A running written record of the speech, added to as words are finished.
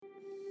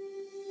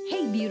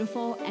Hey,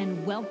 beautiful,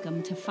 and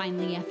welcome to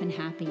Finally Effin'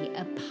 Happy,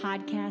 a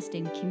podcast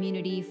and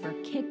community for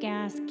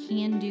kick-ass,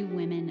 can-do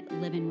women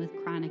living with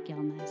chronic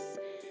illness.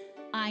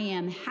 I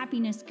am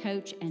happiness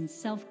coach and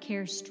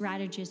self-care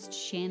strategist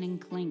Shannon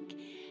Klink,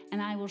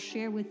 and I will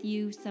share with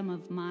you some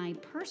of my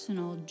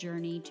personal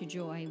journey to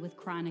joy with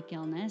chronic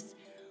illness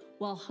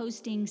while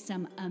hosting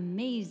some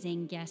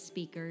amazing guest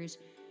speakers,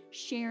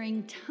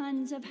 sharing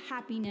tons of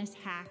happiness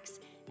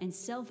hacks and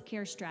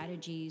self-care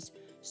strategies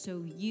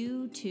so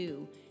you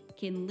too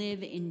can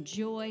live in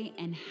joy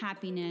and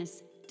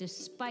happiness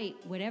despite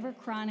whatever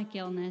chronic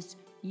illness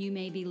you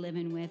may be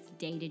living with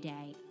day to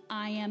day.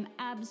 I am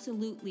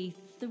absolutely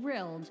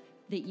thrilled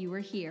that you are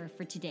here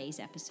for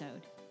today's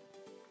episode.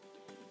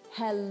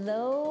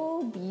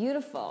 Hello,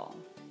 beautiful.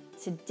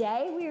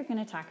 Today we are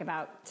going to talk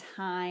about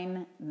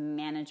time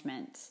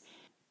management.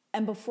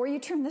 And before you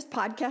turn this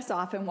podcast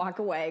off and walk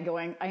away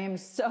going, I am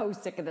so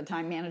sick of the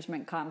time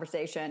management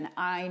conversation.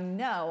 I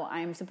know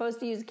I'm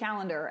supposed to use a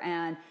calendar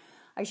and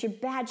I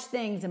should batch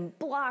things and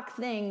block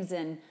things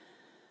and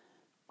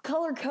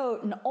color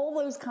code and all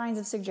those kinds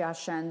of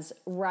suggestions.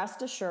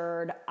 Rest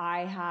assured, I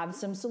have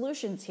some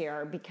solutions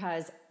here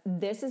because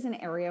this is an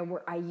area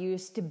where I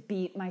used to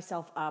beat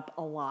myself up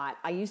a lot.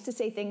 I used to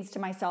say things to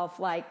myself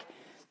like,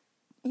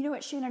 you know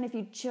what, Shannon, if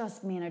you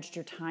just managed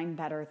your time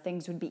better,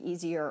 things would be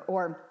easier.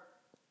 Or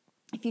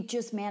if you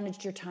just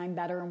managed your time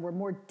better and were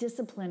more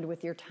disciplined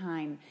with your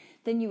time,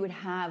 then you would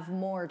have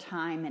more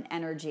time and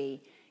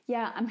energy.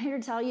 Yeah, I'm here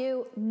to tell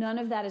you, none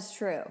of that is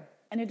true.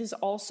 And it is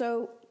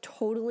also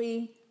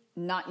totally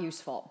not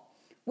useful,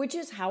 which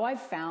is how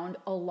I've found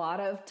a lot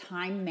of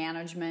time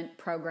management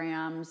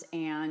programs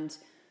and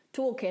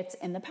toolkits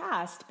in the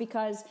past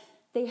because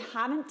they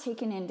haven't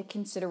taken into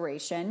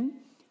consideration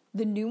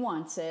the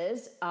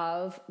nuances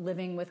of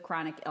living with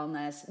chronic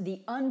illness,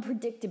 the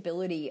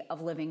unpredictability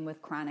of living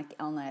with chronic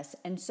illness.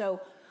 And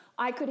so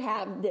I could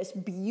have this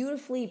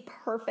beautifully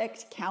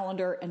perfect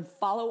calendar and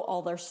follow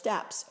all their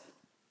steps.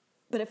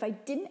 But if I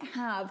didn't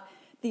have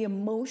the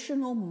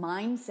emotional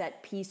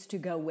mindset piece to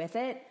go with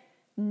it,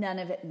 none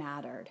of it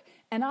mattered.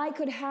 And I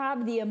could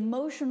have the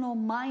emotional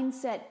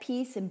mindset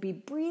piece and be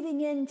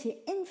breathing into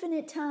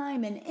infinite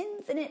time and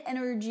infinite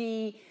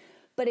energy.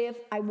 But if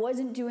I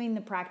wasn't doing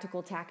the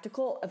practical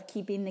tactical of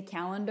keeping the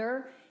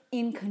calendar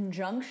in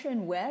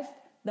conjunction with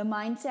the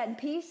mindset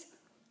piece,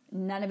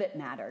 none of it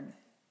mattered.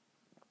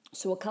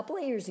 So a couple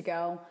of years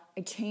ago,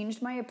 I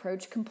changed my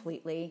approach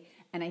completely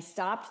and I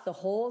stopped the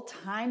whole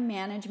time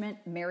management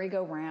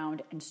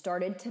merry-go-round and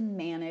started to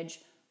manage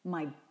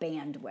my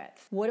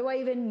bandwidth. What do I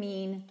even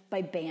mean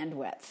by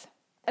bandwidth?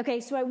 Okay,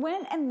 so I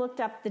went and looked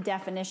up the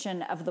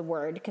definition of the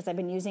word because I've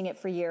been using it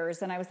for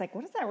years and I was like,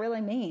 what does that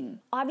really mean?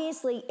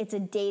 Obviously, it's a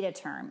data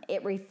term.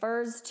 It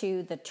refers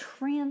to the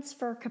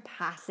transfer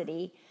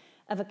capacity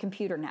of a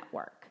computer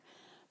network.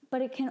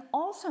 But it can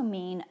also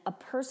mean a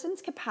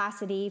person's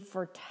capacity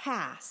for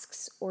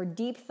tasks or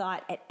deep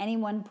thought at any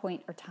one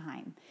point or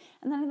time.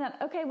 And then I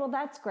thought, okay, well,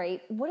 that's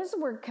great. What does the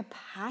word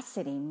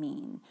capacity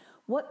mean?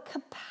 What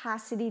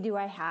capacity do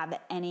I have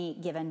at any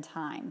given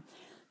time?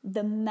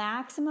 The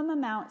maximum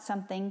amount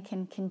something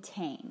can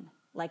contain,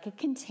 like a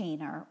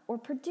container, or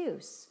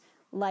produce,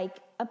 like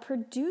a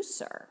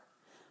producer,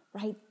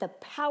 right? The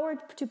power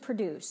to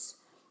produce,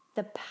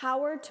 the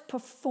power to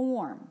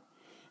perform,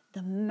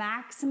 the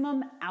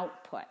maximum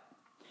output.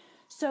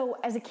 So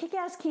as a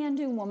kick-ass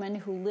can-do woman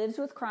who lives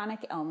with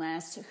chronic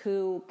illness,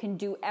 who can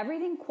do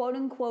everything quote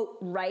unquote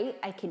right,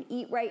 I can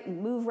eat right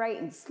and move right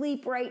and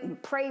sleep right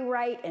and pray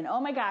right, and oh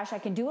my gosh, I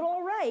can do it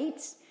all right,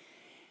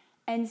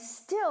 and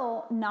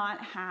still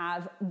not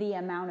have the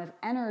amount of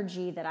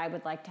energy that I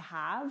would like to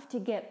have to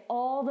get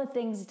all the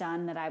things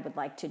done that I would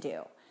like to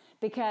do.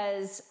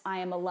 Because I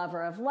am a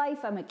lover of life,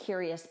 I'm a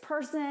curious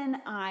person,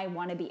 I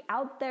want to be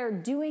out there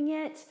doing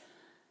it.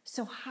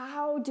 So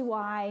how do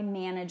I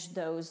manage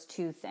those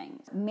two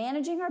things?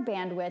 Managing our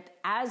bandwidth,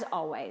 as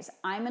always,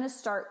 I'm going to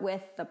start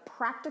with the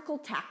practical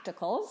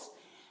tacticals.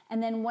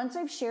 And then once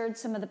I've shared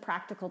some of the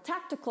practical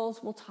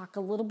tacticals, we'll talk a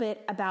little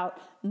bit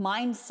about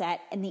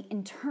mindset and the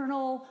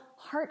internal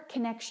heart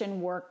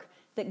connection work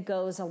that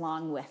goes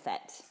along with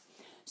it.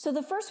 So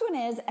the first one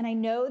is, and I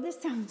know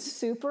this sounds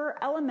super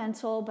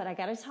elemental, but I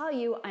got to tell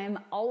you, I am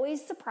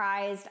always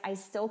surprised. I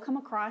still come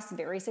across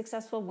very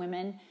successful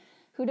women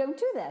who don't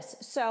do this.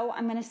 So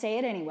I'm going to say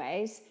it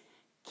anyways.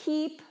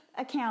 Keep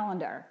a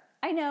calendar.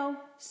 I know,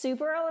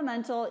 super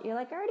elemental. You're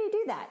like, I already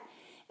do that.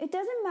 It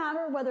doesn't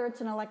matter whether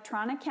it's an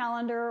electronic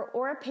calendar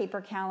or a paper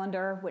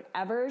calendar,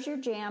 whatever is your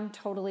jam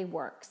totally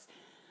works.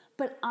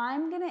 But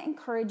I'm going to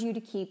encourage you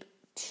to keep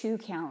 2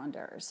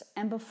 calendars.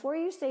 And before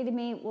you say to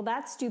me, well,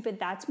 that's stupid,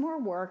 that's more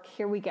work,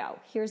 here we go.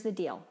 Here's the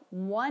deal.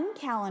 1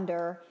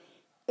 calendar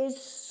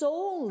is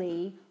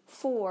solely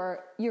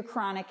for your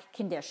chronic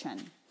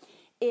condition.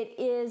 It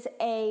is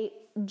a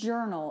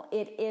journal.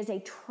 It is a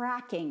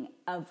tracking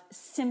of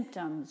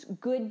symptoms,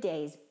 good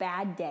days,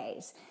 bad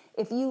days.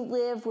 If you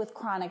live with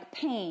chronic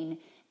pain,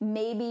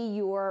 maybe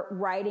you're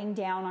writing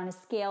down on a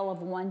scale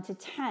of 1 to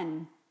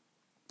 10,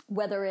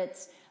 whether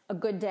it's a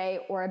good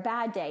day or a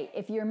bad day.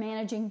 If you're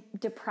managing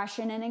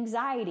depression and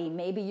anxiety,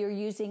 maybe you're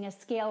using a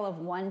scale of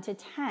 1 to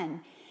 10.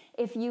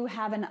 If you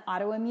have an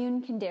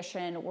autoimmune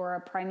condition or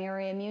a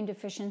primary immune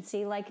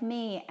deficiency like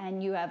me,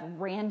 and you have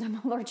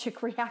random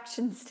allergic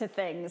reactions to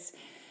things,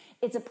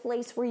 it's a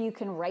place where you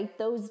can write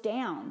those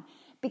down,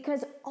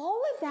 because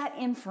all of that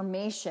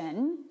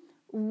information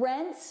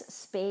rents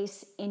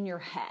space in your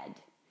head.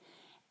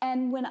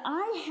 And when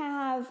I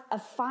have a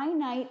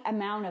finite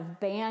amount of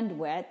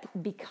bandwidth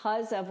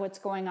because of what's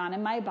going on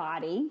in my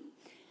body,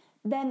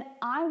 then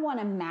I want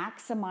to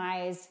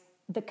maximize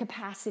the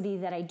capacity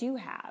that I do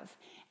have.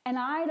 And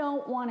I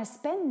don't want to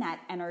spend that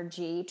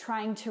energy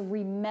trying to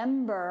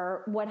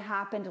remember what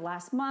happened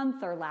last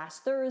month or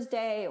last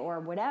Thursday or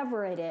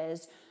whatever it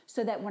is,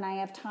 so that when I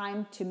have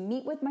time to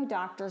meet with my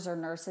doctors or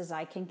nurses,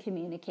 I can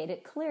communicate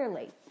it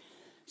clearly.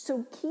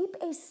 So keep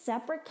a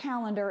separate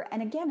calendar.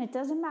 And again, it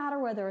doesn't matter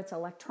whether it's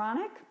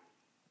electronic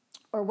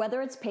or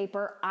whether it's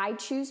paper. I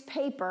choose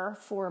paper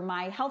for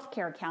my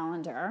healthcare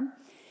calendar,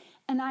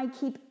 and I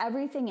keep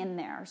everything in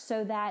there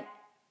so that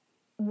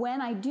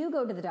when I do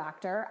go to the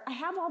doctor, I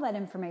have all that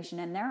information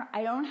in there.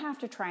 I don't have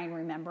to try and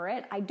remember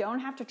it. I don't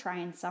have to try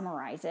and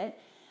summarize it.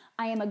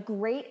 I am a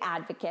great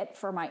advocate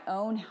for my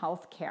own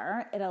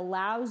healthcare. It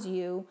allows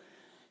you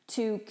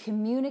to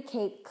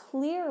communicate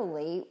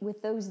clearly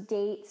with those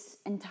dates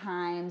and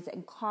times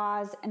and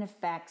cause and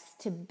effects,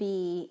 to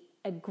be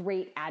a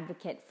great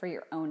advocate for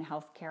your own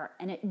healthcare.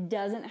 And it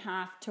doesn't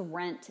have to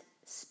rent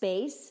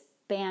space,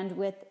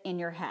 bandwidth in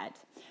your head.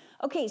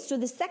 Okay, so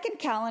the second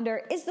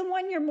calendar is the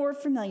one you're more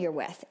familiar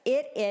with.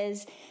 It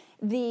is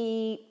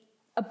the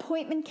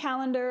appointment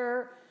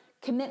calendar,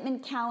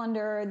 commitment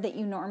calendar that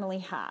you normally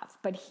have.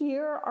 But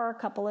here are a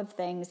couple of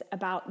things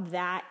about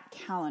that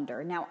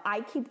calendar. Now,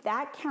 I keep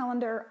that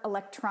calendar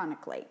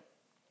electronically.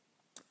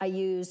 I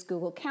use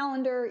Google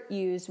Calendar,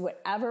 use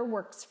whatever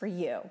works for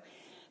you.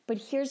 But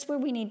here's where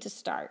we need to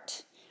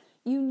start.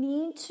 You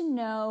need to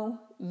know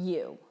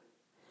you.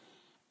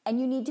 And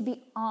you need to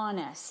be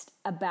honest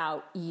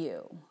about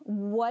you.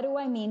 What do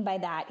I mean by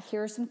that?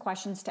 Here are some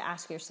questions to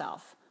ask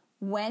yourself.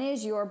 When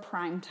is your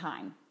prime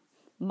time?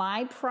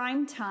 My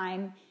prime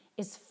time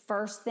is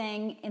first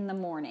thing in the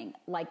morning,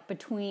 like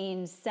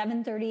between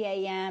 7:30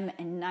 a.m.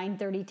 and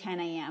 9:30, 10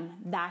 a.m.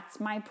 That's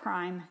my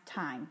prime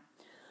time.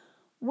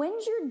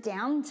 When's your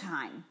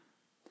downtime?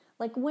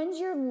 Like, when's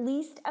your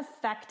least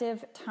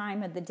effective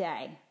time of the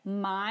day?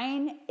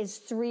 Mine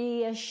is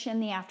 3-ish in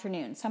the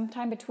afternoon,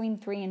 sometime between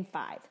 3 and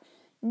 5.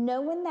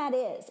 Know when that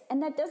is.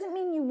 And that doesn't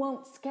mean you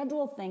won't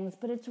schedule things,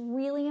 but it's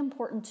really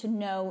important to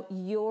know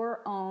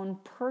your own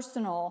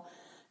personal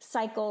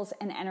cycles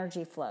and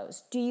energy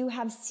flows. Do you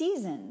have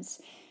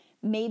seasons?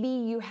 Maybe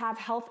you have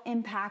health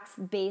impacts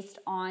based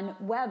on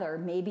weather.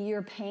 Maybe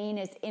your pain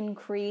is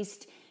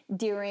increased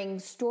during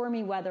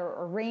stormy weather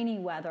or rainy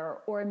weather,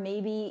 or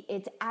maybe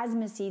it's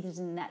asthma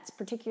season that's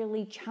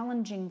particularly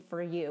challenging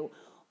for you.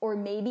 Or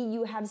maybe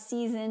you have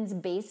seasons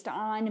based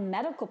on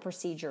medical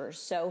procedures.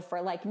 So for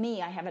like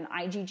me, I have an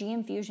IgG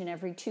infusion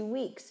every 2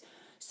 weeks.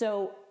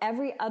 So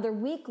every other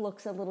week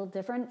looks a little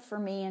different for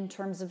me in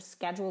terms of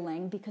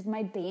scheduling, because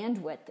my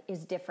bandwidth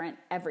is different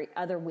every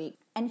other week.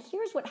 And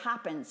here's what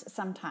happens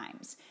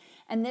sometimes.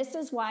 And this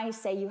is why I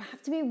say you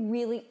have to be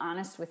really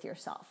honest with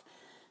yourself.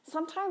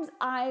 Sometimes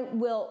I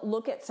will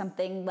look at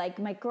something like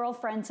my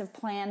girlfriends have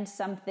planned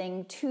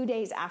something 2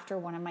 days after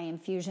one of my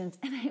infusions,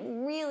 and I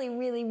really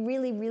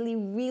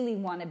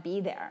want to be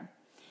there.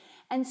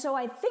 And so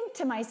I think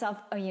to myself,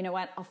 oh, you know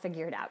what? I'll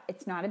figure it out.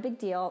 It's not a big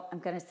deal. I'm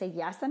going to say,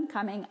 yes, I'm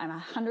coming. I'm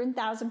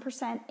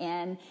 100,000%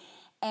 in.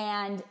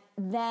 And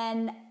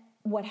then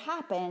what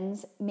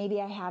happens, maybe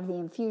I have the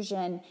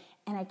infusion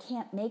and I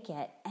can't make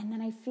it. And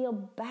then I feel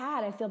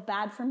bad. I feel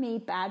bad for me,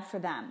 bad for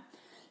them.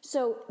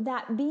 So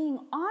that being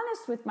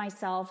honest with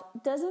myself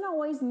doesn't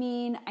always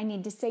mean I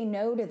need to say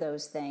no to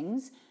those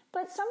things,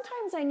 but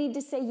sometimes I need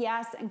to say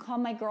yes and call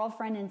my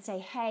girlfriend and say,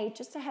 hey,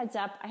 just a heads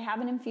up, I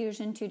have an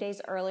infusion 2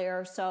 days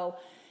earlier. So,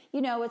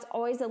 it's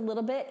always a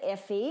little bit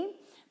iffy,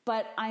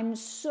 but I'm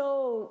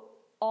so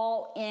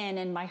all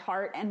in my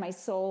heart and my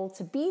soul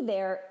to be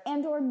there,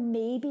 and or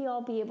maybe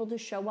I'll be able to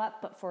show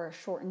up, but for a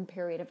shortened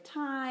period of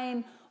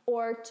time,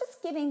 or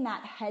just giving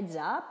that heads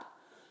up.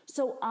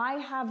 So I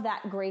have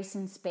that grace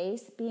and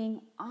space,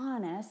 being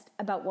honest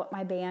about what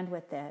my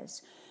bandwidth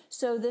is.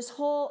 So this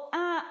whole,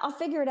 I'll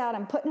figure it out,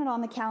 I'm putting it on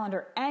the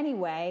calendar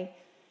anyway,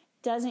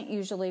 doesn't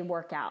usually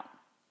work out.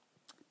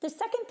 The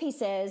second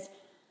piece is,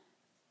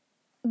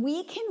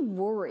 we can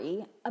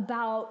worry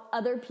about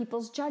other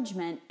people's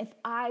judgment. If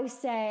I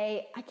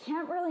say, I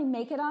can't really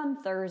make it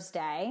on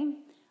Thursday,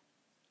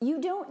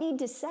 you don't need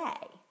to say,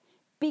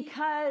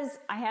 because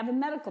I have a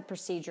medical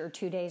procedure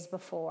 2 days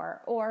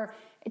before, or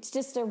it's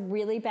just a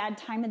really bad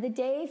time of the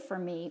day for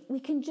me. We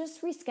can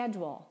just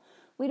reschedule.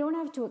 We don't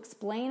have to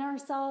explain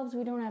ourselves.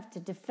 We don't have to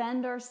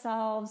defend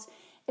ourselves.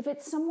 If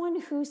it's someone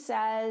who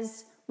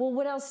says, well,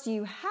 what else do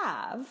you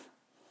have?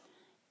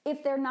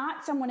 If they're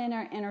not someone in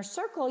our inner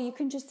circle, you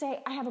can just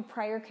say, I have a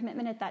prior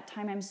commitment at that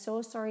time. I'm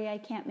so sorry I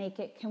can't make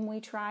it. Can we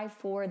try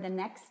for the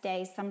next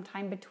day,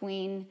 sometime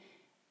between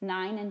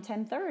 9 and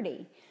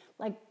 10:30.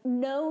 Like,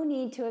 no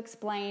need to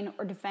explain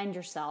or defend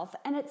yourself.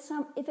 And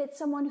if it's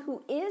someone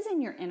who is in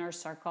your inner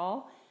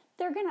circle,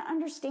 they're going to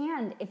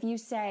understand if you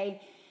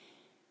say,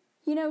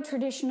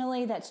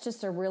 traditionally that's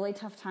just a really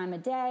tough time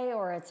of day,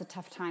 or it's a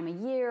tough time of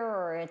year,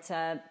 or it's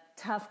a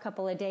tough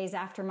couple of days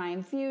after my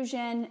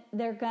infusion.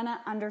 They're going to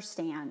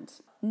understand.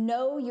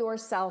 Know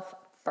yourself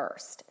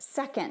first.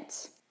 Second,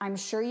 I'm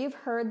sure you've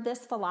heard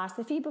this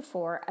philosophy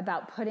before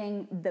about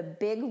putting the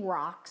big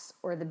rocks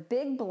or the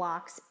big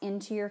blocks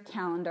into your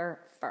calendar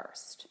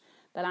first.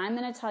 But I'm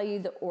going to tell you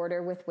the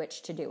order with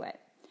which to do it.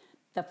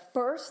 The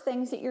first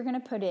things that you're going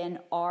to put in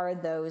are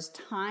those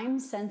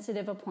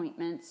time-sensitive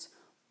appointments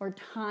or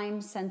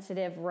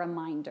time-sensitive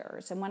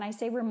reminders. And when I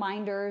say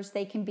reminders,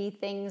 they can be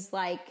things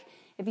like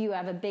if you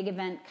have a big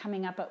event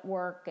coming up at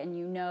work and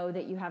you know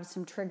that you have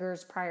some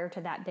triggers prior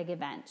to that big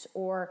event,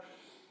 or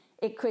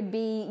it could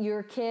be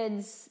your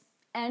kids'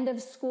 end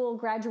of school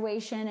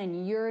graduation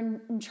and you're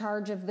in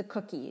charge of the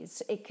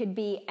cookies. It could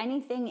be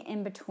anything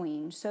in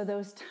between. So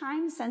those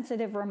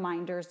time-sensitive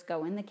reminders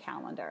go in the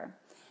calendar.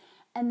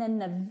 And then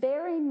the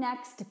very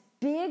next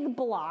big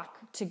block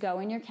to go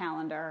in your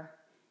calendar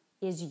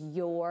is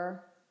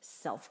your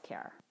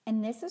self-care.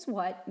 And this is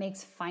what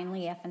makes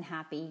Finally Effin'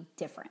 Happy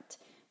different,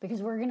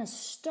 because we're going to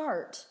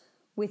start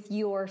with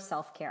your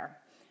self-care.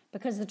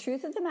 Because the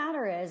truth of the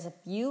matter is, if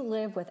you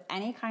live with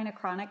any kind of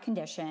chronic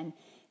condition,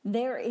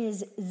 there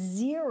is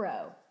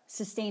zero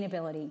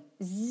sustainability,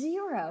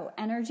 zero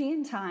energy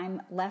and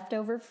time left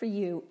over for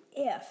you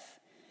if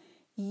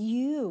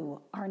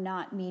you are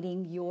not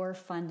meeting your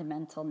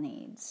fundamental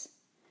needs.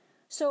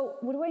 So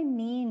what do I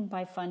mean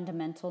by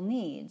fundamental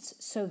needs?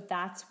 So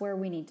that's where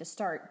we need to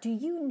start. Do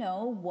you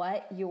know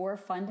what your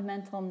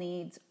fundamental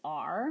needs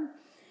are?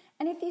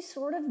 And if you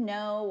sort of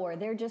know, or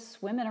they're just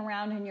swimming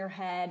around in your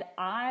head,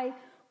 I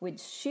would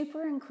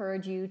super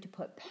encourage you to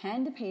put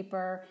pen to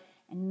paper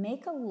and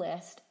make a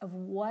list of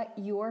what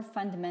your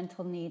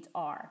fundamental needs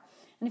are.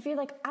 And if you're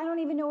like, I don't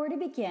even know where to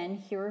begin,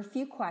 here are a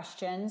few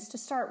questions to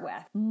start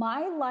with.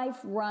 My life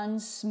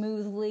runs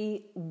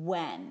smoothly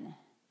when,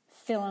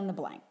 fill in the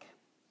blank.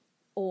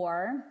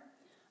 Or,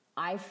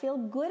 I feel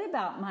good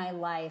about my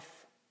life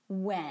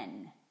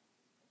when,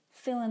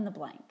 fill in the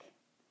blank.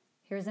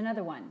 Here's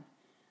another one.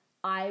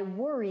 I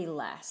worry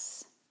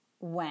less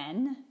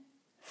when,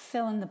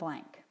 fill in the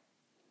blank.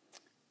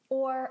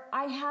 Or,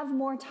 I have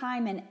more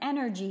time and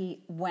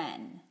energy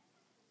when,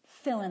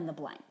 fill in the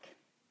blank.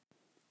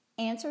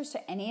 Answers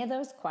to any of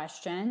those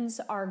questions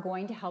are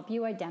going to help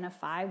you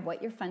identify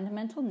what your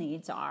fundamental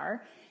needs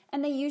are,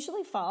 and they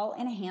usually fall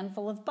in a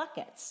handful of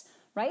buckets,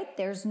 right?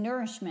 There's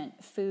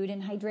nourishment, food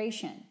and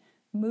hydration,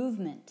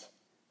 movement,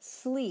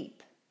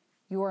 sleep,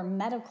 your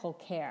medical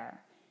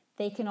care.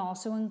 They can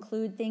also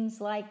include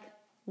things like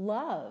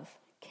love,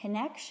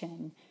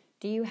 connection.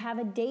 Do you have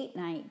a date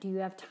night? Do you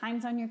have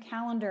times on your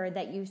calendar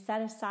that you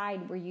set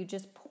aside where you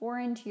just pour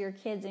into your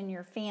kids and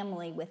your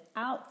family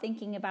without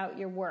thinking about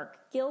your work,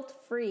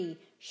 guilt-free,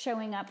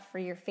 showing up for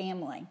your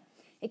family?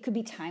 It could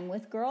be time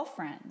with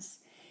girlfriends.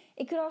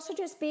 It could also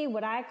just be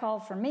what I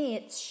call, for me,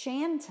 it's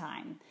Shan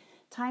time.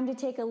 Time to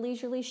take a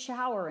leisurely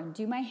shower and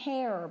do my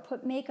hair or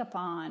put makeup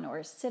on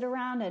or sit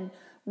around and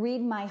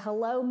read my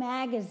Hello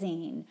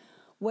magazine.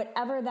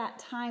 Whatever that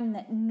time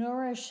that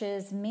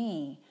nourishes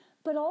me.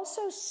 But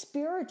also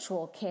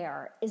spiritual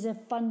care is a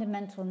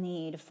fundamental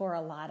need for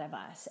a lot of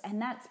us. And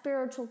that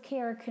spiritual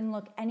care can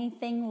look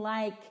anything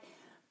like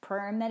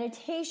prayer and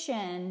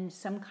meditation,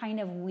 some kind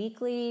of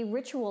weekly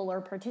ritual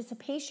or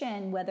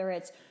participation, whether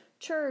it's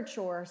church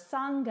or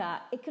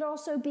Sangha. It could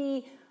also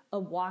be a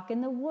walk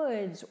in the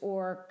woods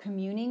or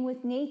communing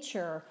with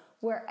nature,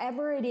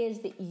 wherever it is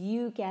that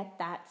you get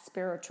that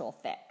spiritual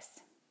fix.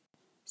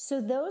 So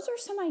those are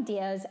some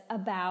ideas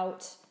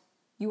about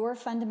your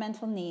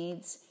fundamental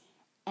needs.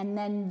 And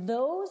then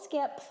those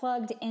get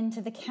plugged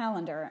into the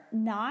calendar,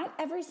 not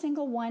every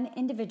single one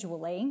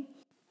individually,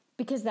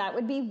 because that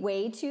would be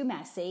way too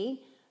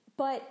messy,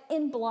 but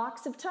in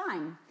blocks of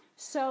time.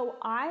 So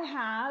I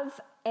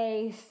have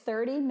a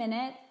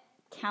 30-minute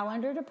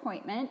calendared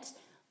appointment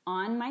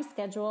on my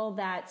schedule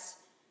that's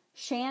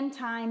Shan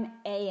time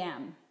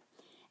AM.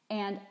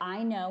 And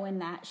I know in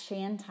that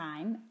Shan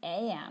time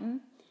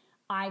AM,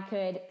 I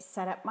could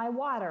set up my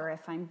water.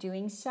 If I'm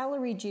doing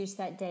celery juice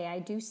that day, I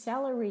do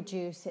celery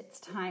juice. It's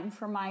time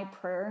for my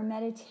prayer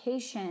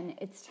meditation.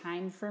 It's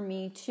time for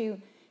me to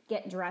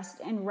get dressed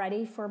and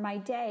ready for my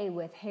day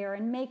with hair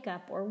and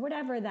makeup or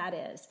whatever that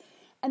is.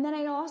 And then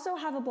I also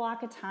have a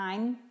block of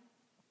time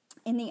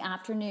in the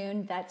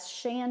afternoon that's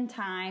Shan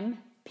time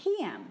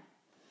PM.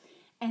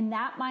 And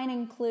that might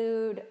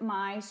include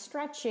my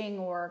stretching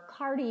or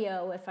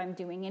cardio if I'm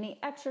doing any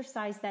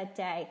exercise that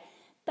day.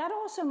 That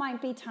also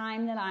might be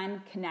time that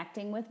I'm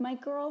connecting with my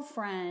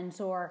girlfriends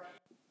or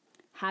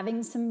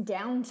having some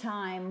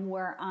downtime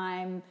where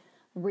I'm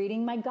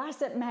reading my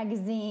gossip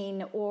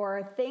magazine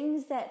or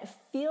things that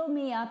fill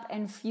me up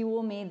and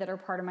fuel me that are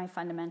part of my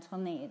fundamental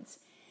needs.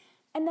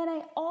 And then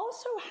I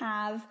also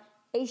have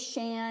a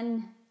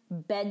Shan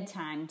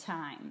bedtime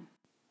time.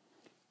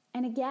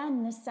 And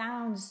again, this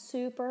sounds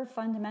super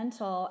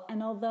fundamental.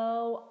 And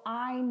although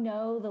I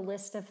know the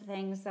list of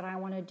things that I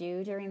want to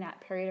do during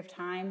that period of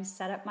time,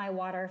 set up my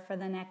water for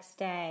the next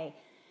day,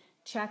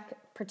 check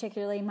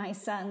particularly my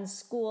son's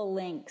school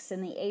links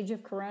in the age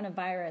of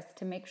coronavirus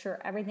to make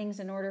sure everything's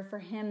in order for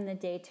him the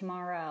day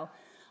tomorrow.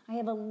 I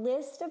have a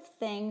list of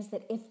things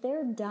that if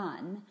they're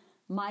done,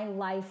 my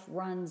life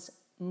runs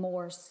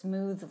more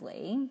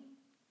smoothly.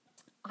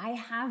 I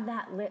have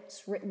that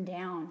list written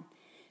down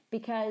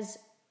because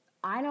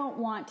I don't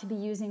want to be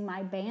using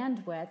my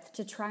bandwidth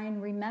to try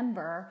and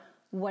remember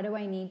what do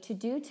I need to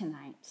do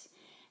tonight.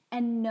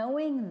 And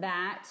knowing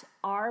that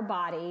our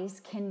bodies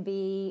can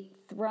be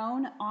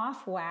thrown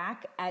off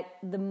whack at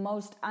the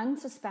most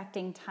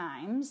unsuspecting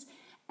times,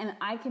 and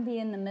I can be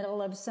in the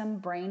middle of some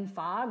brain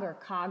fog or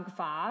cog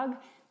fog,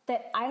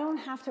 that I don't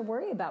have to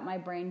worry about my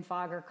brain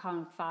fog or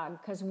cog fog,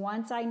 because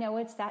once I know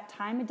it's that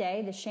time of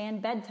day, the Shan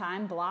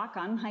bedtime block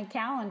on my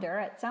calendar,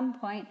 at some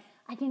point,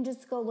 I can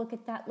just go look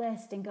at that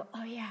list and go,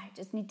 oh yeah, I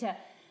just need to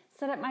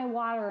set up my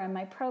water and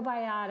my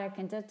probiotic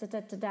and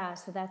da-da-da-da-da.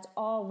 So that's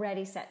all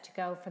ready, set to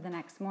go for the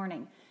next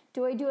morning.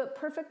 Do I do it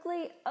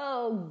perfectly?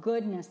 Oh,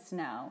 goodness,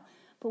 no.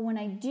 But when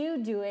I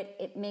do it,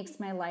 it makes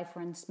my life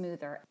run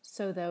smoother.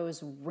 So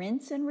those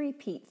rinse and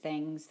repeat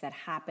things that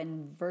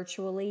happen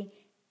virtually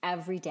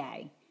every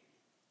day,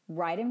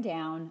 write them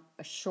down,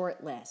 a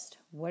short list.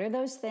 What are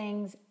those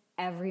things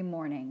every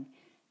morning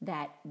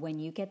that when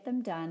you get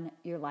them done,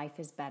 your life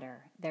is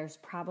better? There's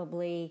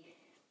probably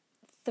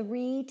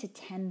 3 to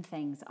 10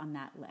 things on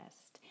that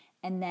list.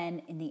 And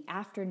then in the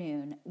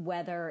afternoon,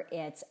 whether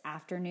it's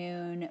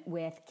afternoon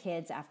with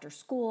kids after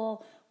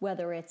school,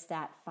 whether it's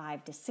that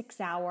 5 to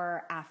 6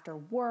 hour after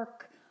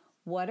work,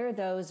 what are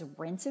those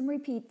rinse and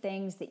repeat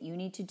things that you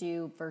need to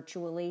do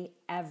virtually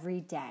every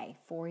day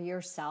for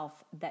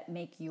yourself that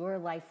make your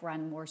life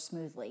run more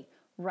smoothly?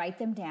 Write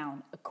them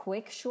down, a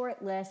quick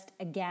short list.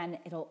 Again,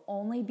 it'll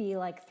only be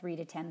like 3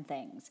 to 10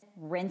 things.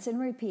 Rinse and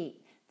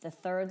repeat. The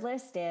third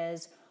list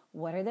is,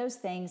 what are those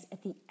things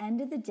at the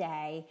end of the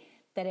day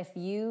that if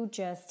you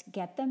just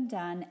get them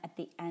done at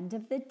the end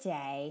of the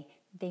day,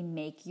 they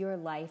make your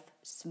life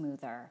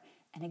smoother?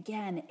 And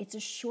again, it's a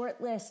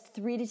short list,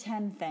 3 to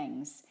 10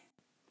 things.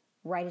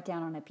 Write it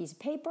down on a piece of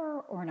paper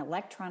or an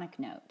electronic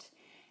note.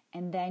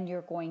 And then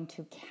you're going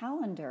to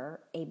calendar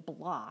a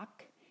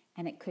block.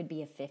 And it could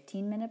be a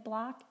 15-minute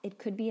block. It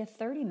could be a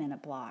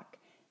 30-minute block.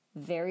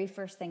 Very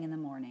first thing in the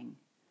morning,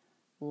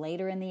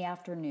 later in the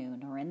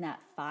afternoon, or in that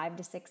 5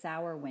 to 6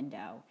 hour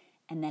window.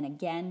 And then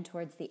again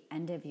towards the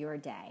end of your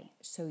day.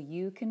 So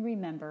you can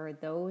remember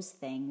those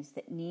things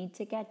that need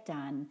to get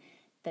done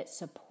that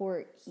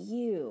support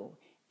you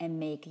and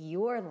make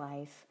your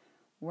life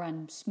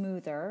run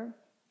smoother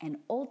and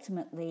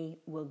ultimately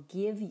will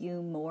give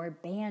you more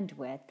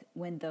bandwidth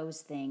when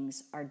those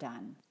things are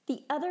done.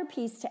 The other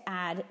piece to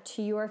add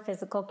to your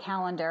physical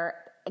calendar,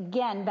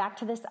 again, back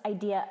to this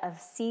idea of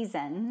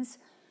seasons.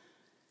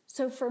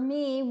 So for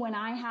me, when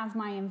I have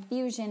my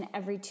infusion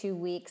every 2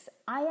 weeks,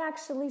 I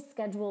actually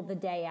schedule the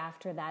day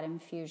after that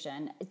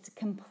infusion. It's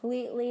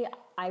completely,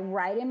 I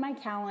write in my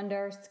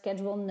calendar,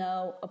 schedule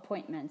no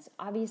appointments.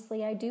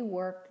 Obviously, I do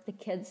work. The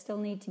kids still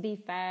need to be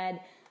fed.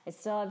 I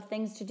still have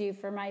things to do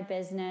for my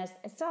business.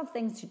 I still have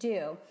things to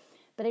do,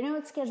 but I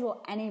don't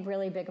schedule any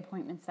really big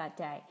appointments that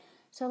day.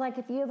 So like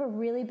if you have a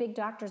really big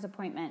doctor's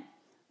appointment,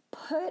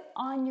 put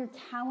on your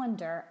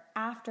calendar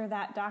after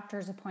that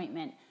doctor's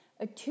appointment,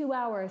 a 2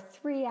 hour,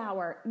 3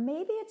 hour,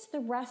 maybe it's the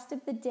rest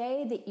of the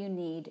day that you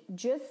need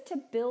just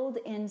to build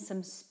in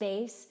some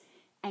space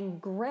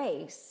and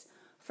grace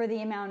for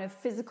the amount of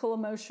physical,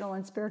 emotional,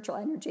 and spiritual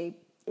energy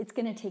it's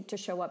going to take to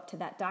show up to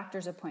that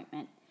doctor's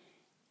appointment.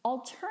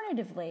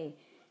 Alternatively,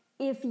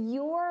 if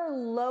your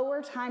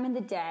lower time in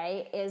the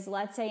day is,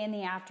 let's say, in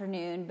the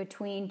afternoon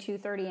between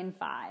 2:30 and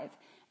 5,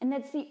 and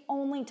that's the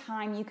only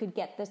time you could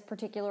get this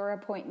particular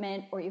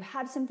appointment, or you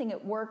have something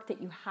at work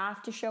that you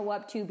have to show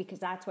up to because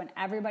that's when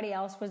everybody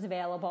else was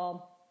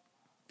available,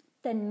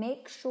 then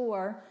make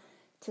sure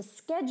to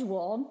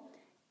schedule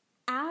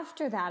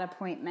after that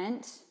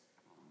appointment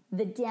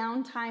the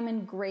downtime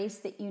and grace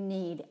that you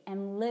need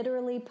and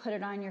literally put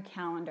it on your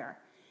calendar.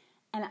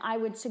 And I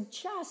would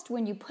suggest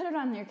when you put it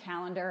on your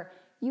calendar,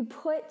 you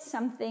put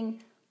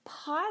something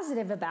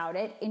positive about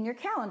it in your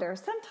calendar.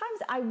 Sometimes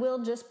I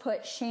will just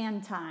put Shan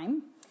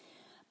time.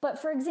 But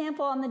for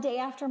example, on the day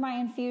after my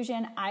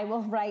infusion, I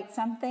will write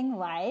something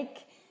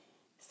like,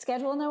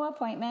 schedule no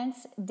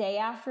appointments, day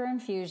after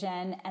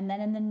infusion. And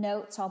then in the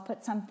notes, I'll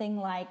put something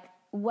like,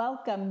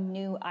 welcome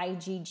new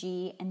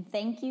IgG, and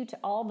thank you to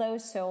all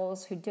those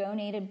souls who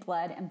donated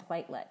blood and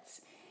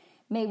platelets.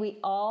 May we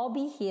all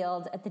be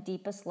healed at the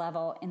deepest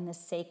level in the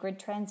sacred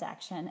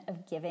transaction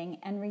of giving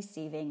and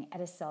receiving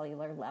at a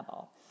cellular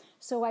level.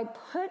 So I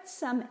put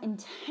some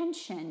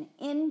intention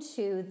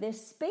into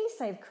this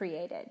space I've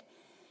created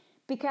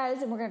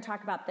because, and we're going to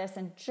talk about this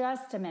in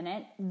just a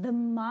minute, the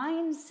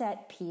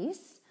mindset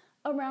piece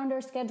around our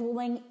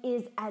scheduling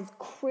is as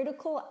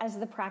critical as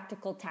the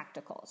practical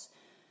tacticals.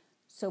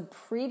 So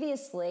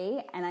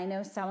previously, and I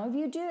know some of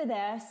you do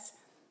this,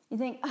 you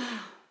think,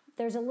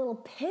 there's a little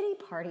pity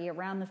party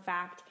around the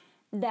fact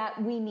that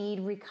we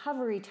need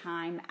recovery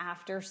time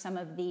after some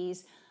of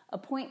these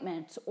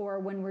appointments or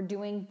when we're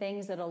doing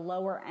things at a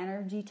lower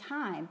energy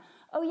time.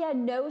 Oh yeah,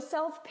 no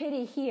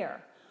self-pity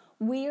here.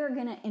 We are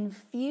going to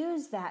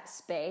infuse that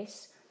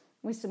space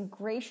with some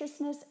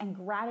graciousness and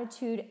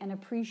gratitude and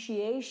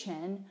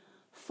appreciation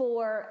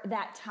for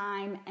that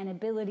time and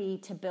ability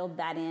to build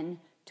that in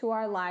to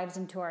our lives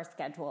and to our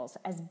schedules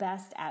as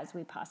best as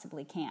we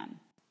possibly can.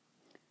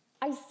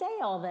 I say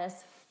all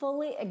this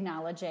fully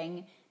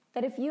acknowledging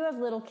that if you have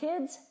little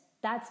kids,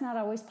 that's not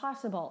always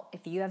possible.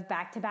 If you have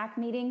back-to-back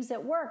meetings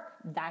at work,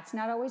 that's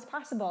not always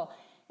possible.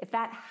 If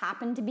that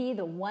happened to be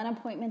the one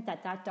appointment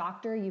that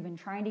doctor you've been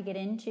trying to get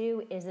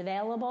into is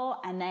available,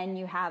 and then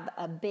you have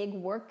a big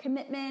work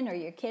commitment or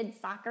your kid's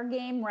soccer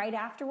game right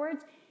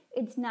afterwards,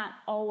 it's not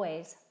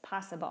always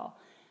possible.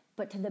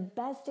 But to the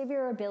best of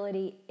your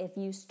ability, if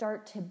you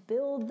start to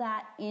build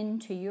that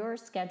into your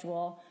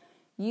schedule,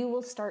 you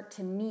will start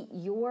to meet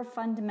your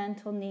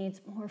fundamental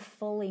needs more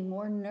fully,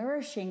 more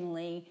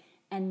nourishingly,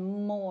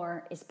 and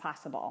more is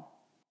possible.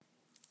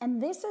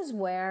 And this is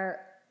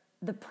where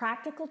the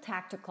practical,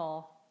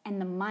 tactical, and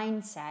the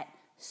mindset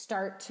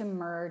start to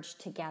merge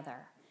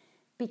together.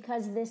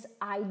 Because this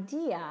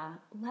idea,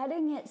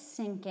 letting it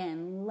sink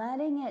in,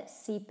 letting it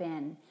seep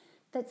in,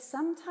 that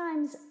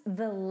sometimes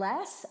the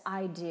less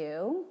I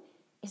do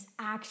is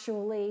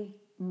actually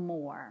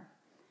more.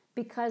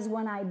 Because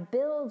when I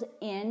build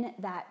in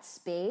that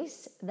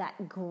space,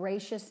 that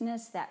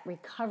graciousness, that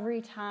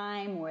recovery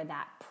time, or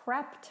that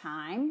prep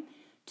time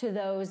to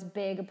those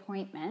big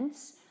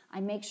appointments, I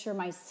make sure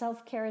my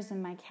self-care is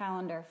in my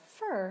calendar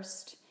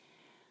first.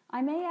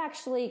 I may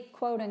actually,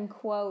 quote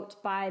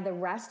unquote, by the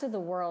rest of the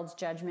world's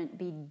judgment,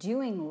 be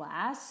doing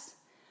less,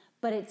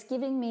 but it's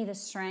giving me the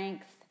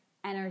strength,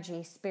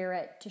 energy,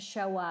 spirit to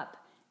show up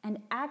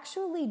and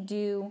actually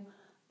do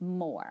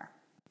more,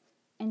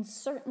 and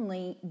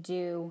certainly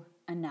do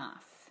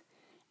enough.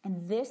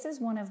 And this is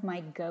one of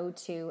my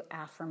go-to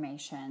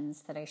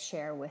affirmations that I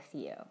share with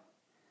you.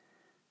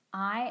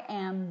 I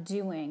am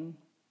doing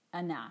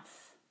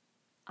enough.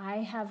 I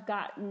have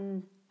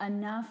gotten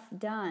enough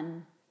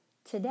done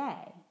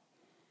today.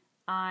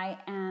 I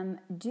am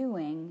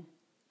doing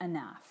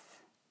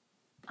enough.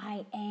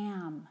 I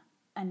am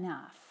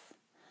enough.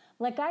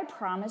 Like I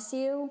promise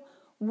you,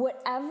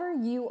 whatever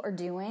you are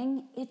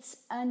doing, it's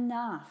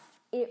enough.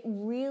 It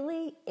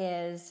really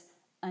is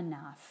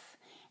enough.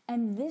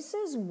 And this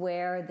is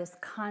where this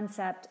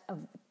concept of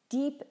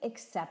deep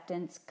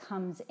acceptance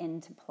comes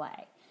into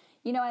play.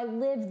 You know, I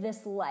live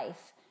this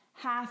life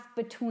half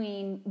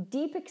between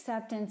deep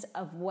acceptance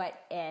of what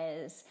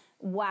is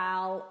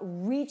while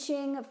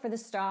reaching for the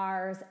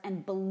stars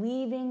and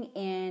believing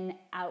in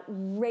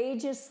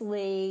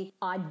outrageously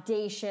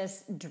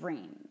audacious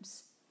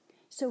dreams.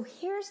 So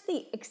here's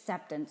the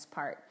acceptance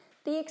part.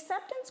 The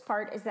acceptance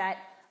part is that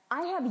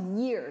I have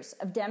years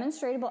of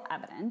demonstrable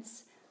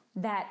evidence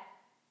that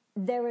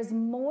there is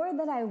more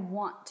that I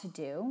want to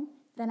do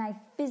than I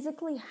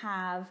physically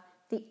have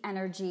the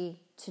energy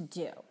to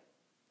do.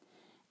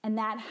 And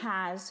that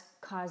has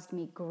caused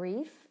me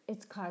grief,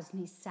 it's caused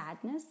me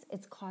sadness,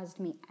 it's caused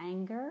me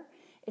anger,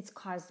 it's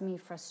caused me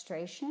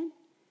frustration.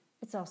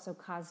 It's also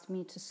caused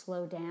me to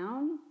slow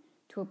down,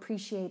 to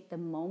appreciate the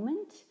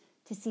moment,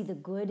 to see the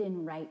good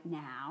in right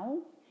now.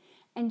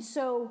 And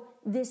so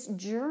this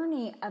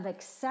journey of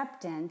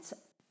acceptance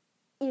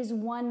is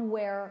one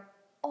where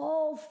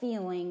all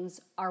feelings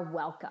are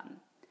welcome.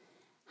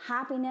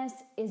 Happiness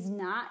is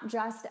not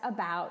just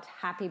about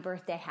happy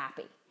birthday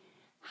happy.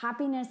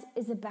 Happiness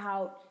is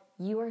about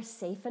you are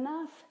safe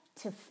enough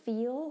to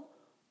feel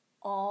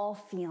all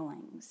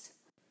feelings.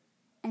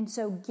 And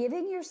so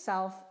giving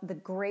yourself the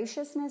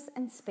graciousness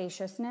and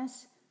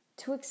spaciousness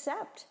to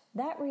accept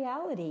that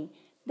reality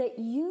that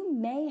you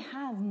may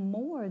have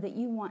more that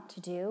you want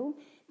to do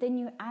than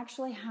you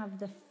actually have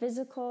the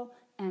physical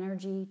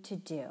energy to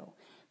do.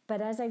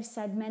 But as I've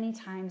said many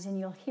times, and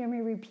you'll hear me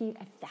repeat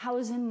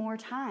 1,000 more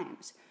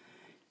times,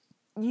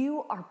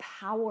 you are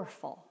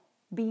powerful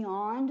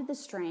beyond the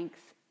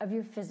strength of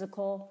your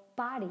physical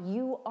body.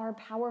 You are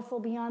powerful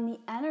beyond the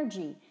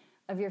energy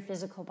of your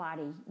physical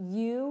body.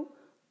 You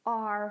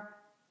are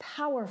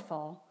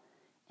powerful.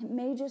 It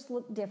may just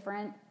look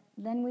different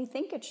than we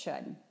think it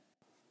should.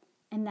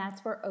 And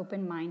that's where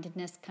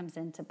open-mindedness comes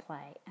into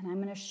play. And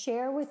I'm going to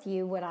share with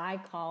you what I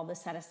call the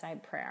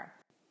set-aside prayer.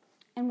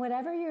 And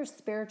whatever your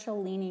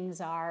spiritual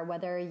leanings are,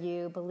 whether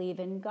you believe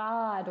in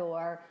God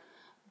or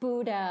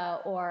Buddha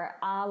or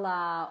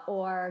Allah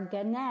or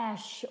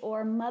Ganesh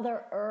or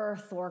Mother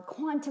Earth or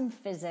quantum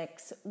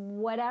physics,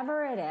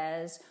 whatever it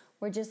is,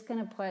 we're just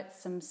going to put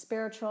some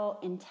spiritual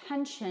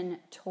intention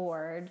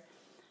toward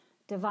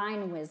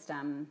divine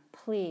wisdom.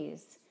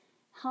 Please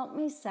help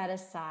me set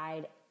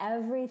aside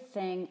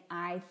everything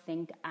I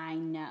think I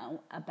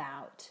know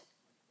about.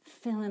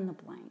 Fill in the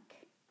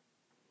blank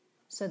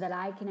so that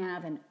I can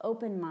have an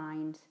open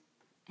mind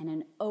and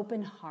an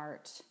open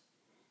heart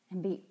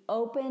and be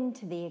open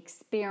to the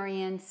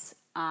experience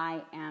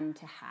I am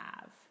to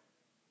have.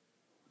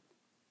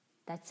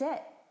 That's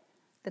it.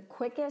 The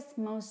quickest,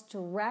 most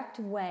direct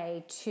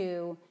way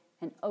to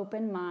an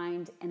open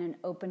mind and an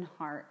open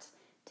heart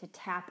to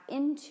tap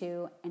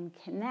into and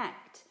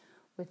connect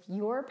with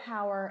your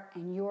power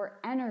and your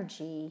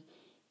energy,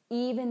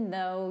 even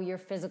though your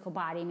physical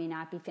body may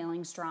not be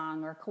feeling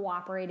strong or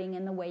cooperating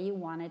in the way you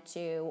want it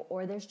to,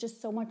 or there's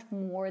just so much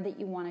more that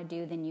you want to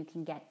do than you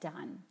can get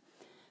done.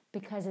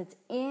 Because it's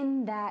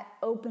in that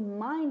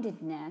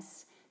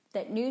open-mindedness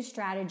that new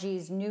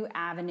strategies, new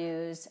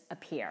avenues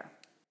appear.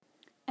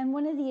 And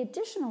one of the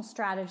additional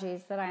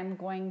strategies that I'm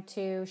going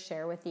to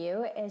share with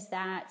you is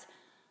that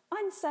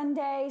on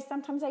Sunday,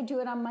 sometimes I do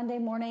it on Monday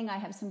morning. I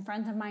have some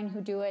friends of mine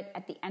who do it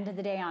at the end of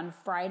the day on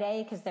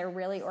Friday because they're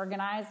really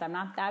organized. I'm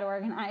not that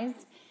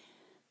organized.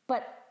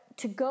 But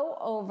to go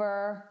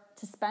over,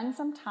 to spend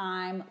some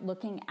time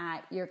looking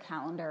at your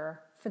calendar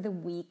for the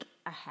week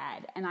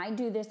ahead. And I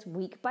do this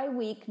week by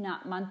week,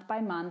 not month by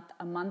month.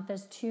 A month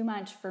is too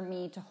much for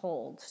me to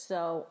hold.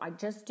 So I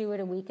just do it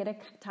a week at a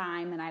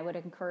time, and I would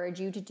encourage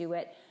you to do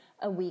it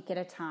a week at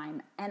a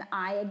time. And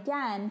I,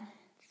 again,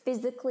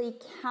 physically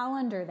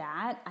calendar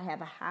that. I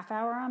have a half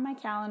hour on my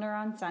calendar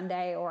on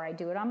Sunday, or I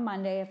do it on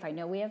Monday if I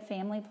know we have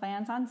family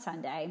plans on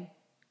Sunday,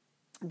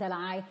 that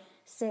I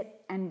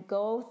sit and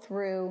go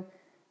through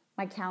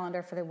my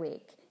calendar for the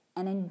week.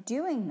 And in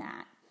doing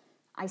that,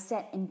 I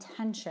set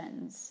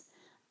intentions.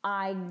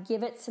 I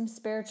give it some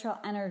spiritual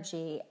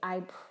energy.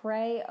 I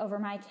pray over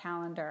my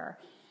calendar,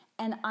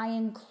 and I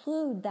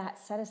include that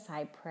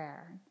set-aside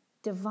prayer.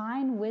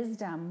 Divine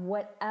wisdom,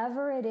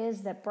 whatever it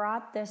is that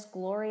brought this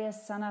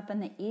glorious sun up in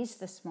the east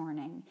this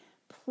morning,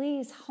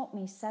 please help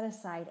me set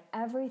aside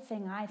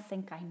everything I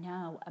think I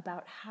know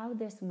about how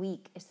this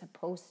week is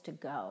supposed to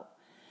go,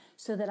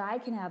 so that I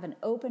can have an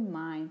open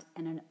mind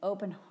and an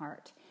open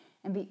heart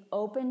and be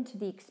open to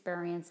the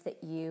experience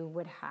that you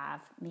would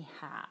have me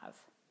have.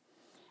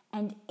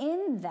 And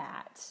in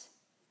that,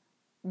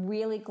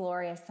 really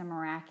glorious and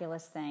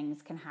miraculous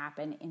things can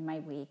happen in my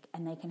week,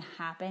 and they can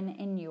happen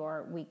in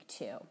your week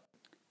too.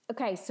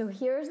 Okay, so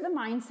here's the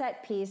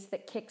mindset piece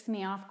that kicks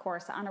me off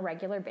course on a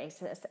regular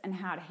basis and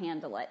how to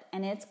handle it,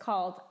 and it's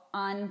called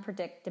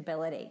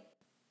unpredictability.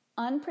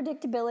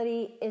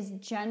 Unpredictability is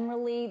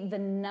generally the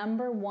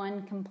number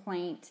one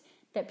complaint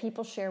that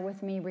people share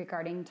with me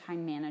regarding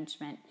time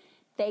management.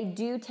 They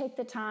do take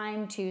the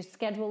time to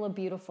schedule a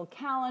beautiful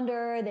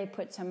calendar. They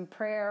put some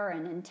prayer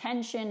and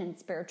intention and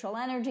spiritual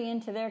energy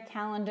into their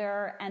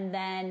calendar, and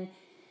then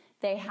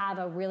they have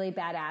a really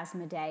bad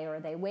asthma day, or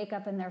they wake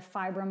up and their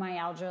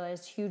fibromyalgia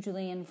is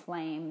hugely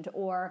inflamed,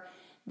 or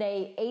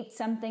they ate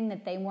something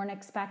that they weren't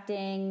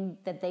expecting,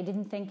 that they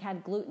didn't think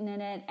had gluten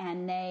in it,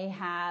 and they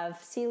have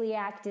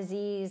celiac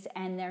disease,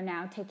 and they're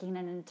now taking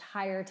an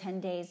entire 10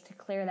 days to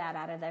clear that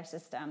out of their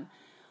system.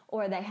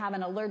 Or they have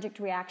an allergic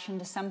reaction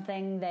to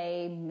something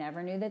they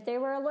never knew that they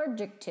were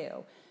allergic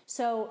to.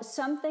 So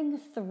something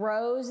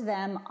throws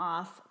them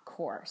off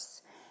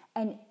course.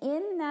 And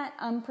in that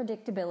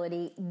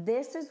unpredictability,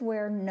 this is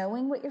where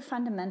knowing what your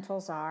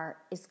fundamentals are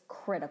is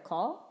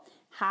critical.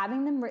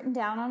 Having them written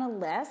down on a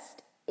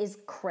list is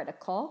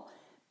critical,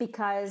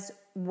 because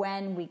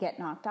when we get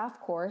knocked off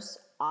course,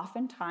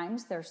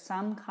 oftentimes there's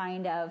some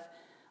kind of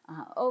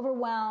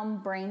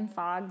overwhelm, brain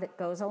fog that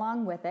goes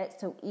along with it.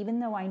 So even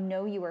though I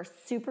know you are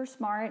super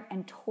smart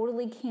and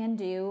totally can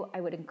do,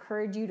 I would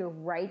encourage you to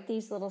write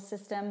these little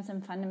systems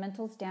and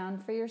fundamentals down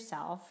for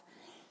yourself.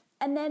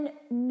 And then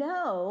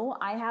know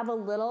I have a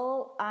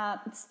little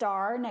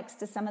star next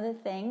to some of the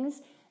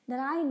things that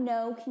I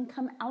know can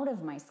come out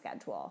of my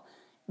schedule.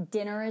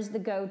 Dinner is the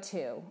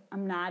go-to.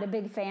 I'm not a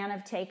big fan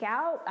of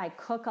takeout. I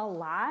cook a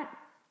lot,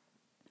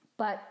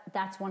 but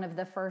that's one of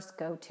the first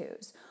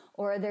go-tos.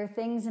 Or are there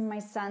things in my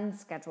son's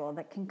schedule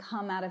that can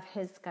come out of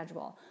his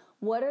schedule?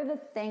 What are the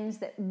things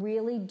that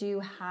really do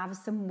have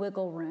some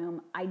wiggle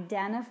room?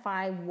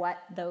 Identify what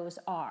those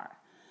are.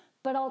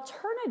 But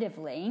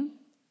alternatively,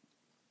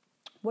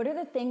 what are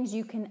the things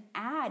you can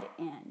add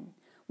in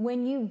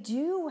when you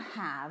do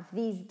have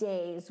these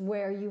days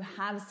where you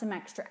have some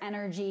extra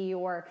energy,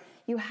 or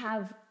you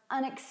have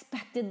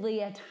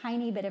unexpectedly a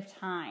tiny bit of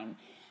time?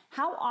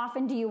 How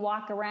often do you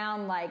walk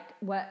around like,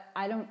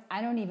 I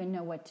don't even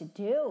know what to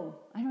do.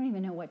 I don't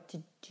even know what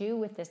to do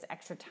with this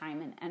extra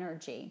time and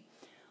energy.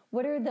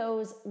 What are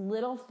those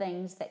little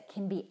things that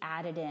can be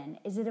added in?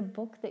 Is it a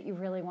book that you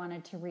really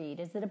wanted to read?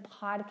 Is it a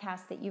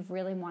podcast that you've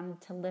really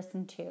wanted to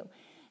listen to?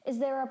 Is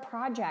there a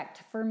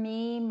project? For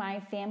me, my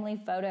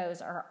family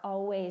photos are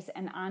always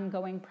an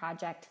ongoing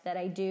project that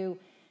I do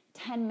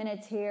 10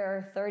 minutes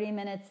here, 30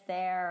 minutes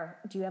there.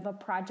 Do you have a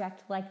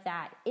project like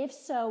that? If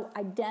so,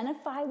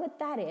 identify what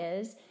that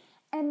is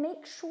and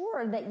make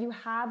sure that you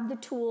have the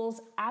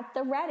tools at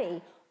the ready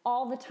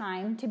all the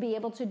time to be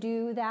able to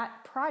do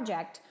that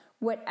project,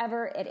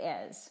 whatever it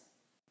is.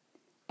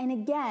 And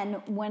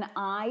again, when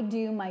I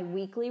do my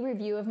weekly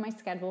review of my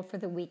schedule for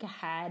the week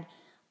ahead,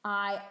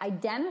 I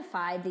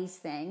identify these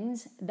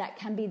things that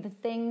can be the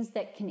things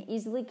that can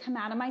easily come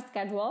out of my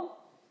schedule,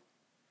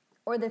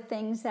 or the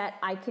things that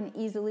I can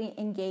easily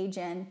engage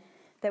in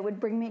that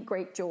would bring me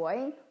great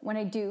joy when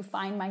I do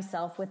find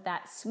myself with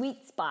that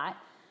sweet spot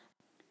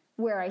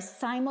where I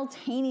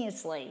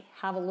simultaneously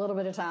have a little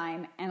bit of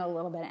time and a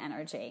little bit of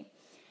energy.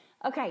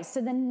 Okay,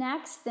 so the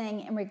next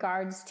thing in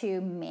regards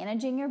to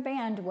managing your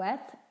bandwidth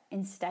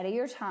instead of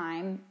your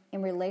time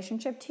in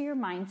relationship to your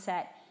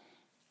mindset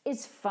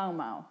is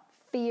FOMO,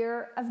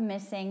 fear of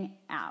missing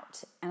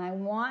out. And I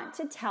want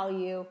to tell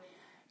you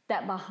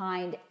that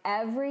behind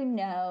every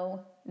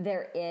no,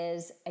 there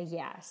is a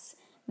yes.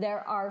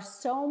 There are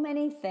so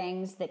many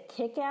things that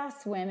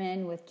kick-ass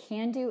women with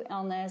can-do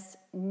illness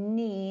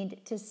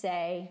need to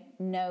say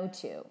no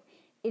to.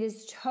 It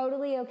is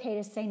totally okay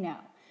to say no.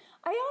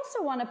 I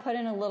also want to put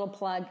in a little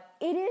plug.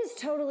 It is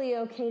totally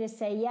okay to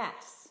say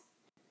yes.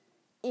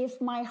 If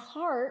my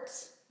heart,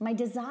 my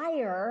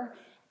desire,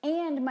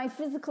 and my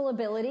physical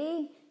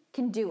ability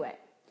can do it.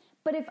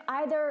 But if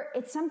either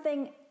it's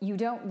something you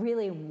don't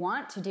really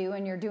want to do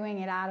and you're doing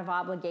it out of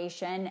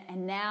obligation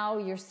and now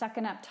you're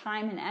sucking up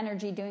time and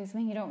energy doing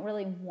something you don't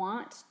really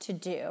want to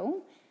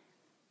do,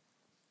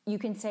 you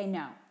can say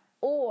no.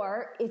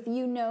 Or if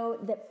you know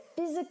that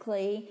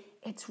physically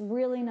it's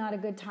really not a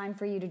good time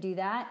for you to do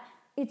that,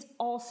 it's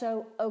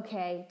also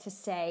okay to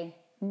say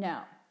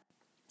no.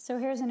 So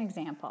here's an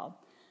example.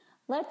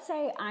 Let's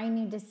say I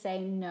need to say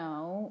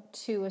no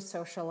to a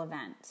social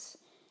event.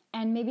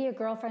 And maybe a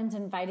girlfriend's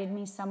invited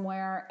me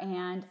somewhere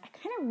and I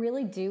kind of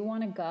really do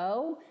want to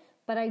go,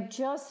 but I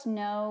just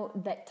know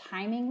that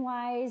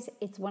timing-wise,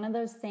 it's one of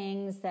those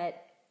things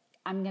that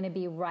I'm going to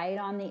be right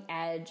on the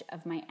edge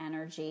of my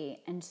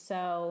energy. And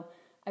so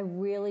I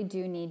really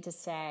do need to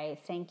say,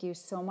 thank you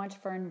so much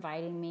for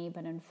inviting me,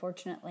 but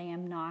unfortunately,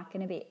 I'm not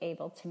going to be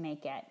able to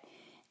make it.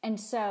 And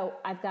so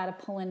I've got to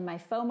pull in my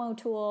FOMO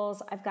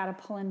tools. I've got to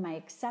pull in my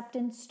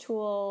acceptance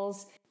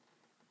tools.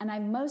 And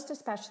I've most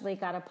especially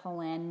got to pull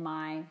in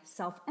my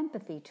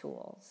self-empathy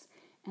tools.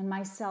 And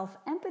my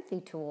self-empathy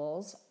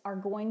tools are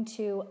going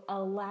to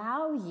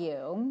allow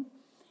you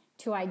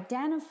to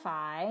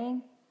identify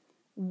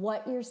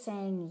what you're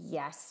saying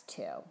yes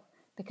to.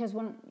 Because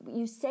when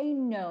you say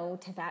no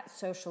to that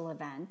social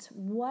event,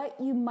 what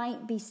you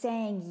might be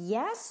saying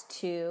yes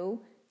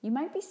to, you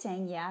might be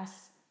saying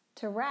yes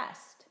to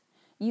rest.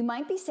 You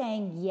might be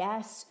saying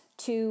yes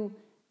to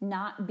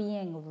not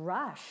being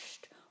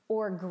rushed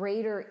or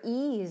greater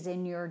ease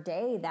in your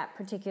day that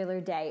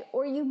particular day.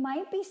 Or you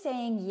might be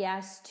saying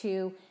yes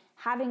to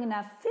having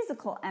enough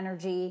physical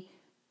energy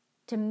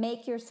to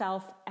make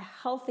yourself a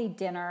healthy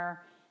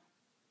dinner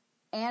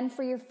and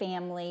for your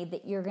family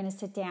that you're going to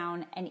sit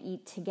down and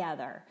eat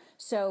together.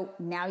 So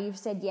now you've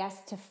said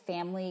yes to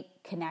family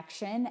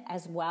connection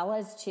as well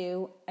as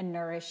to a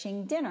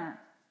nourishing dinner.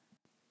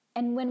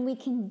 And when we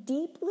can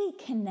deeply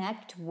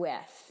connect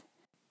with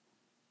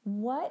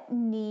what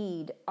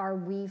need are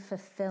we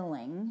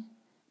fulfilling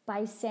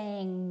by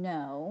saying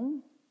no,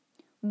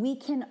 we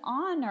can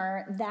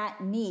honor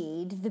that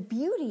need, the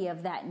beauty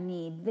of that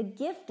need, the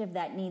gift of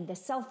that need, the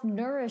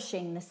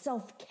self-nourishing, the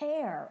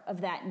self-care of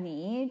that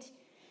need,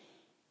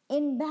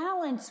 in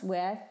balance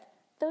with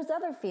those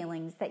other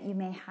feelings that you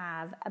may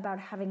have about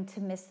having to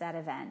miss that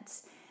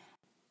event.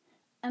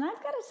 And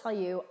I've got to tell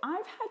you,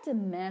 I've had to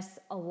miss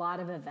a lot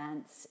of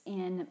events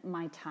in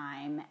my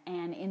time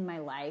and in my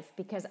life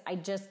because I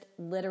just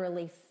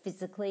literally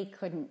physically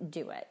couldn't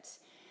do it.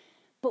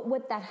 But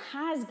what that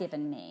has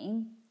given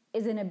me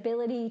is an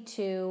ability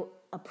to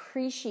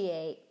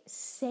appreciate,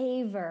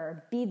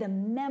 savor, be the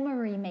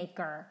memory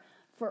maker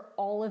for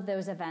all of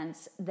those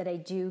events that I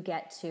do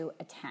get to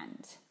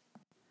attend.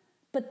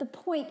 But the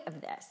point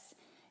of this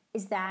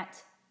is that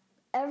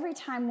every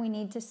time we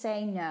need to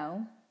say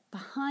no,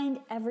 behind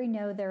every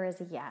no there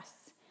is a yes.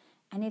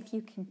 And if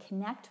you can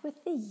connect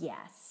with the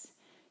yes,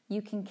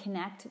 you can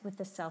connect with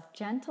the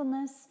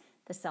self-gentleness,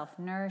 the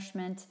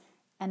self-nourishment,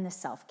 and the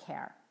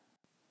self-care.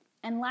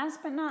 And last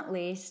but not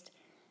least,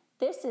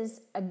 this is,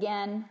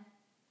 again,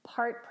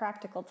 part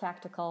practical,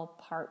 tactical,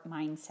 part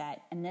mindset.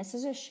 And this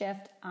is a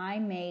shift I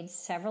made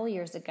several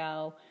years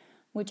ago,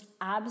 which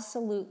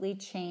absolutely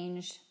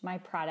changed my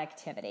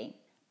productivity.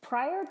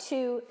 Prior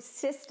to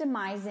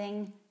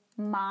systemizing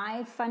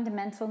my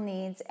fundamental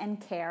needs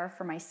and care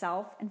for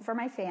myself and for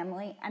my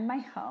family and my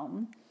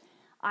home,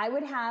 I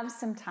would have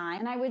some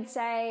time and I would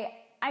say,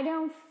 I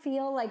don't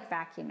feel like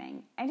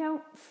vacuuming. I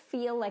don't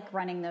feel like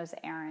running those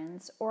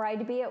errands. Or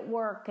I'd be at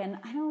work and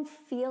I don't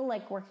feel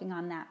like working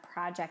on that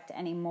project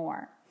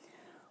anymore.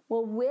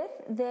 Well, with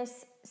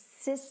this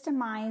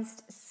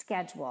systemized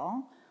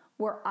schedule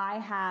where I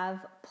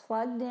have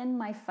plugged in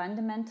my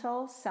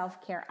fundamental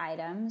self-care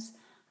items,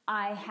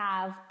 I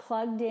have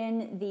plugged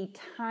in the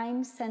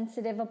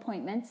time-sensitive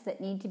appointments that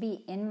need to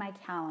be in my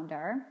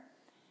calendar,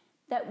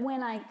 that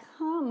when I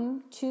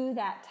come to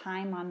that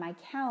time on my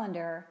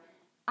calendar,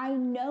 I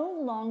no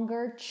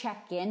longer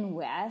check in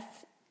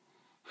with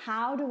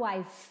how do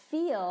I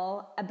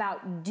feel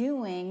about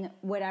doing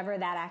whatever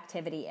that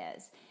activity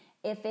is.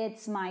 If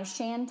it's my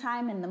Shan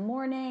time in the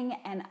morning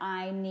and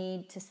I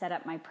need to set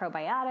up my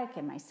probiotic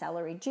and my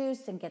celery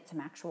juice and get some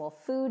actual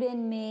food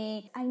in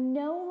me, I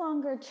no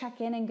longer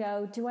check in and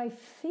go, do I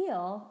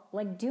feel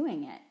like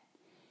doing it?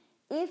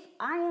 If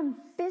I am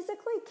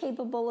physically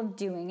capable of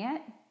doing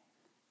it,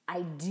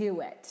 I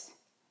do it.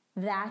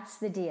 That's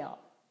the deal.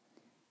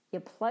 You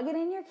plug it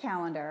in your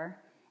calendar,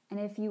 and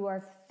if you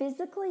are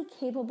physically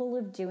capable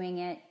of doing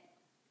it,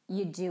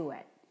 you do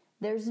it.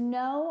 There's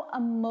no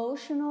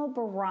emotional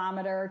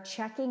barometer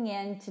checking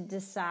in to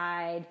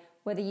decide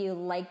whether you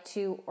like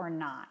to or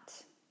not.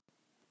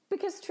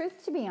 Because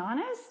truth to be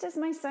honest, as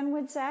my son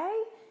would say,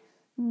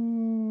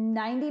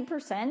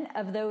 90%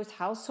 of those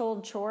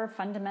household chore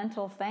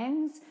fundamental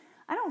things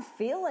I don't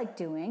feel like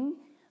doing,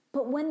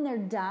 but when they're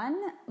done,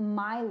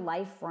 my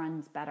life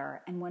runs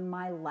better. And when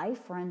my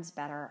life runs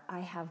better, I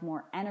have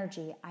more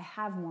energy, I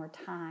have more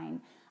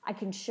time. I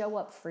can show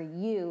up for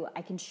you,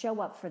 I can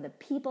show up for the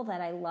people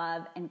that I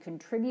love and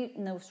contribute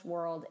in this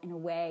world in a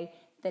way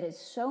that is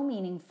so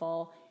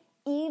meaningful,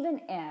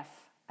 even if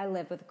I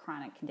live with a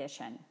chronic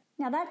condition.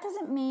 Now, that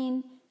doesn't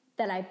mean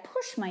that I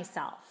push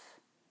myself,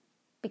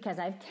 because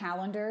I've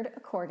calendared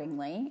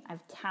accordingly.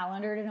 I've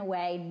calendared in a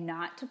way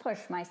not to push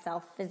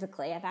myself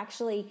physically. I've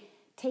actually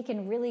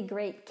taken really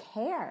great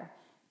care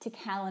to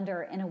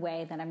calendar in a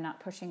way that I'm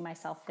not pushing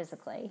myself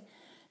physically.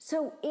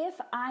 So if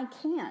I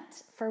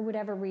can't, for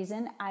whatever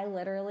reason, I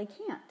literally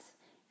can't.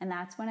 And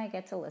that's when I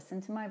get to listen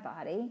to my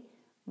body,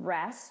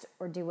 rest,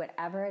 or do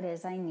whatever it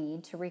is I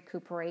need to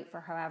recuperate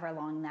for however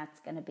long that's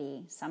going to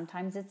be.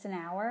 Sometimes it's an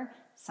hour,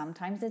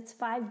 sometimes it's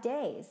 5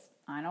 days.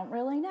 I don't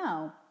really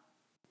know.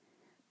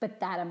 But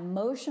that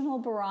emotional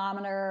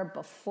barometer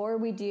before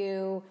we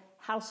do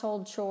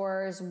household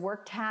chores,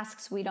 work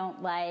tasks we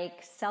don't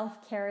like,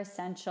 self-care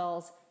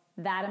essentials,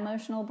 that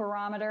emotional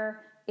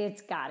barometer,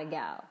 it's got to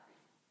go.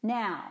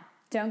 Now,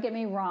 don't get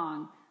me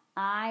wrong.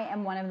 I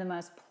am one of the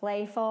most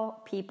playful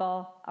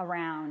people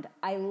around.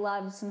 I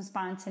love some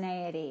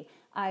spontaneity.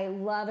 I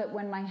love it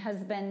when my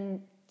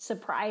husband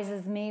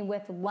surprises me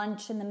with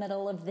lunch in the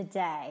middle of the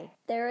day.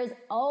 There is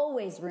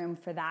always room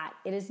for that.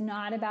 It is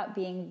not about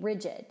being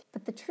rigid.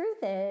 But the truth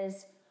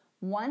is,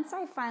 once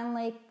I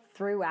finally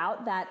threw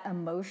out that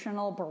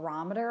emotional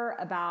barometer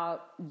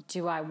about,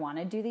 do I want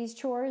to do these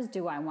chores?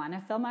 Do I want to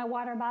fill my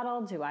water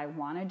bottle? Do I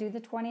want to do the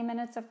 20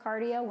 minutes of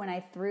cardio? When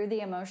I threw the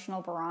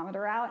emotional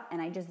barometer out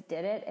and I just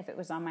did it if it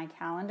was on my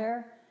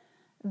calendar,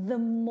 the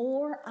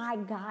more I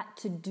got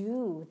to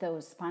do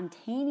those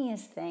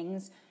spontaneous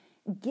things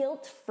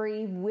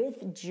guilt-free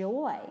with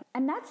joy.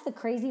 And that's the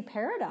crazy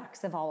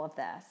paradox of all of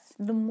this.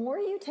 The more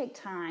you take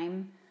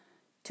time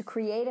to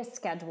create a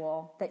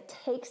schedule that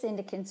takes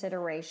into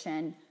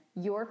consideration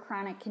your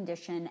chronic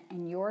condition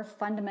and your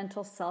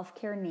fundamental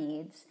self-care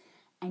needs,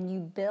 and you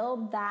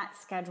build that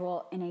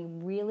schedule in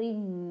a really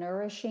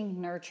nourishing,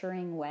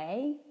 nurturing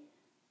way,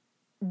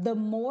 the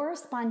more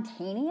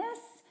spontaneous,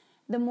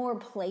 the more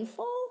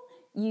playful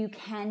you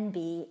can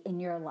be in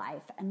your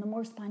life. And the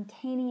more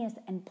spontaneous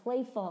and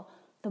playful,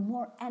 the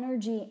more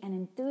energy and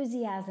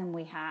enthusiasm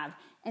we have.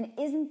 And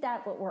isn't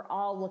that what we're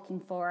all looking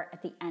for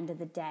at the end of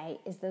the day,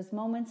 is those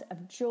moments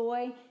of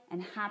joy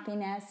and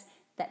happiness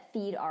that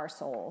feed our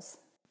souls?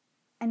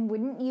 And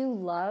wouldn't you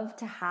love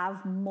to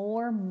have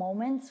more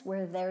moments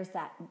where there's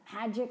that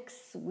magic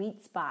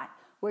sweet spot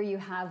where you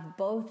have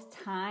both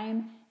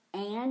time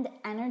and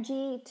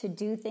energy to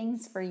do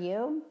things for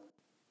you?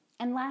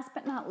 And last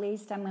but not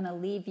least, I'm going to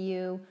leave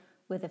you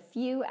with a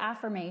few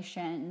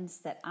affirmations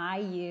that I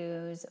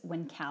use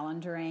when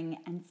calendaring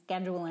and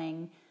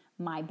scheduling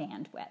my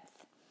bandwidth.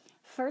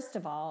 First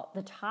of all,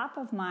 the top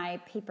of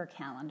my paper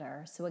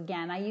calendar. So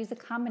again, I use a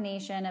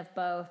combination of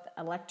both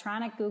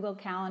electronic Google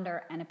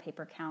Calendar and a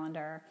paper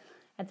calendar.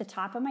 At the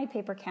top of my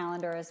paper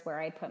calendar is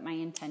where I put my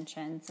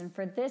intentions. And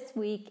for this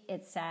week,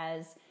 it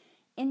says,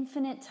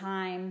 infinite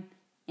time,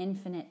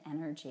 infinite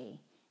energy.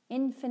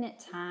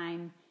 Infinite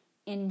time,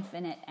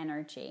 infinite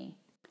energy.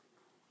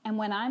 And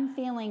when I'm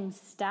feeling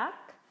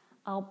stuck,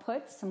 I'll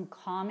put some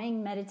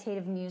calming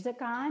meditative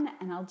music on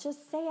and I'll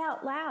just say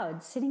out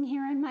loud, sitting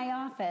here in my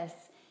office,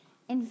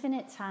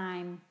 infinite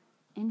time,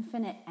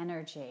 infinite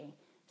energy.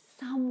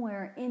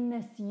 Somewhere in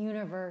this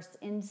universe,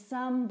 in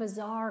some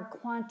bizarre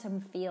quantum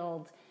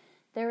field,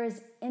 there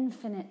is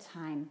infinite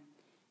time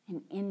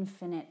and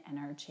infinite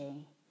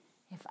energy.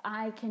 If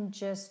I can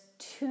just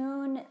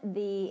tune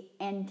the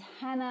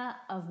antenna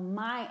of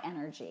my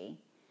energy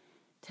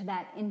to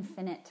that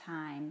infinite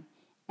time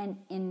and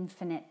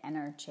infinite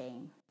energy.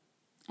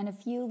 And a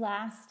few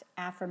last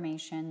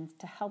affirmations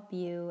to help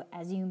you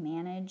as you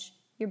manage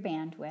your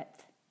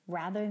bandwidth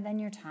rather than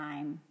your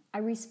time. I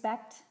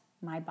respect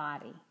my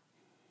body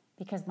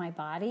because my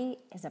body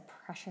is a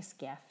precious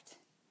gift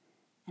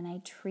and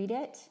I treat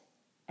it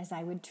as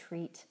I would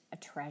treat a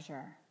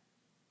treasure.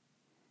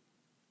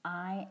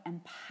 I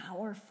am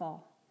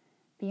powerful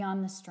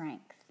beyond the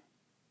strength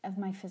of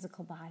my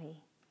physical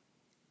body.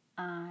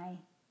 I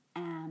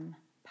am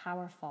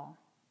powerful.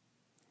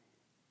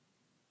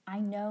 I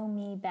know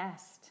me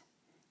best,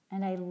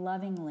 and I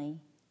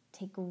lovingly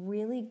take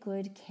really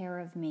good care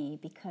of me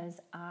because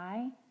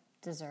I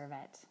deserve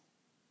it.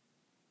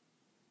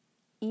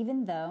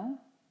 Even though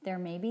there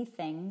may be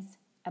things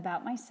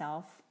about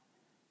myself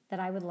that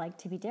I would like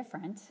to be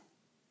different,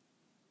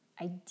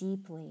 I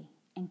deeply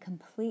and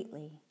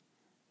completely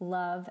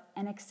love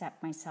and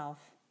accept myself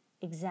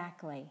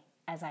exactly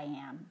as I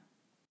am.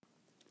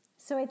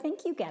 So I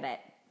think you get it.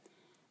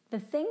 The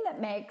thing that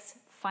makes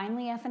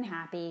Finally Effin'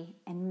 Happy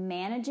and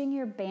managing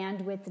your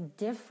bandwidth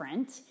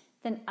different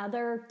than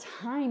other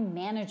time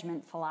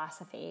management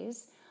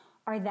philosophies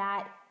are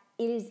that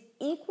it is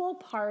equal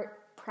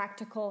part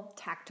practical,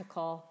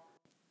 tactical,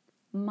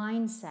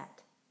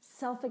 mindset,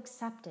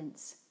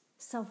 self-acceptance,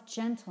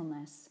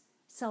 self-gentleness,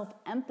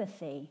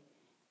 self-empathy,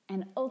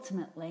 and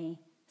ultimately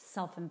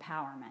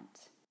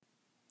self-empowerment.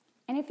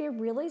 And if you're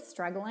really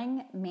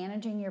struggling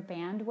managing your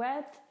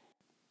bandwidth,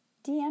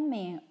 DM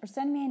me or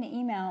send me an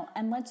email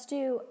and let's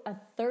do a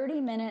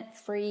 30-minute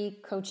free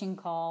coaching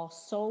call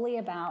solely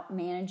about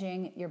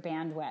managing your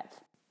bandwidth.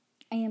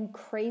 I am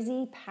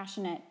crazy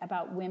passionate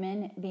about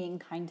women being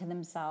kind to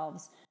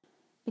themselves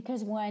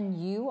because when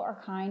you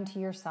are kind to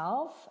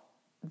yourself,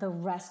 the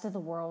rest of the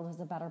world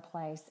is a better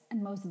place,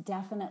 and most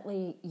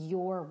definitely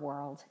your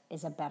world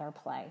is a better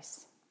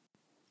place.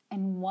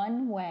 And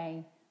one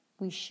way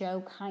we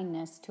show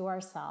kindness to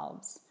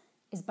ourselves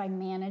is by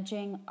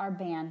managing our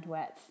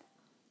bandwidth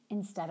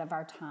instead of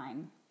our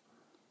time.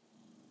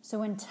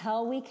 So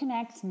until we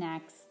connect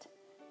next,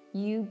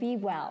 you be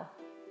well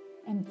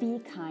and be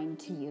kind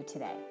to you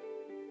today.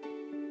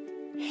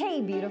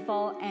 Hey,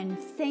 beautiful, and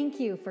thank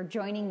you for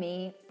joining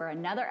me for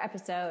another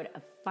episode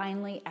of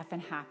Finally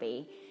Effin'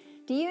 Happy.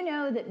 Do you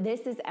know that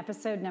this is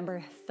episode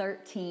number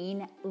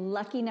 13,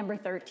 lucky number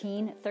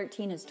 13?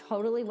 13 is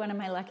totally one of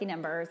my lucky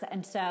numbers,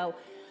 and so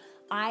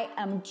I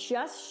am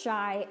just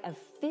shy of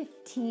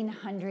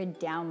 1,500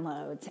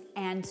 downloads.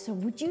 And so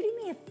would you do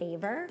me a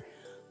favor?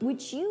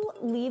 Would you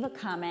leave a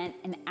comment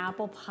in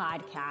Apple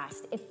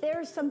Podcast if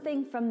there's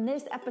something from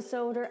this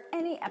episode or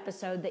any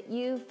episode that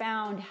you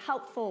found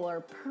helpful or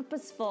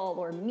purposeful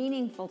or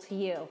meaningful to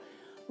you?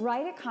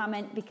 Write a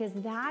comment because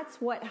that's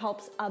what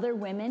helps other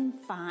women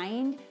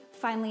find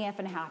Finally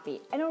Effin' Happy.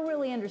 I don't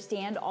really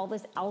understand all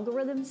this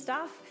algorithm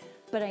stuff,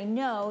 but I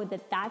know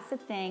that that's the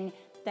thing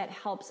that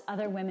helps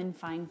other women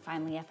find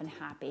Finally Effin'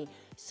 Happy.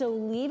 So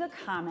leave a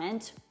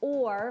comment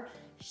or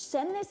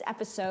send this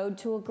episode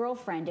to a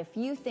girlfriend if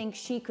you think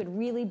she could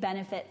really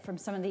benefit from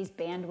some of these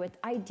bandwidth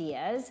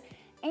ideas,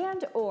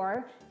 and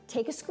or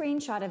take a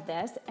screenshot of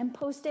this and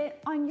post it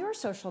on your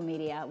social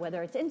media,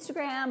 whether it's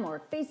Instagram or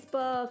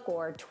Facebook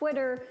or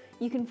Twitter.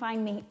 You can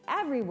find me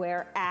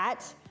everywhere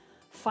at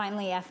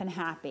Finally Effin'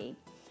 Happy.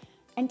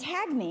 And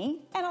tag me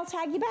and I'll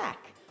tag you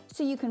back.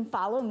 So you can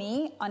follow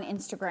me on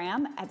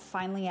Instagram at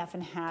Finally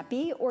Effin'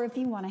 Happy, or if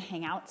you want to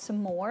hang out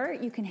some more,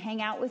 you can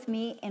hang out with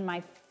me in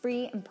my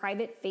free and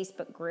private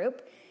Facebook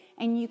group,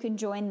 and you can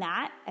join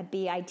that at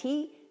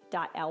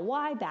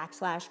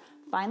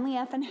bit.ly/Finally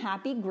Effin'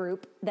 Happy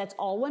group. That's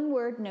all one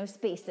word, no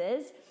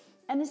spaces.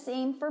 And the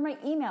same for my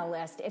email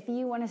list. If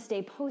you want to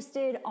stay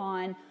posted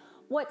on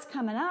what's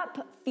coming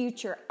up,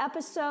 future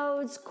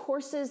episodes,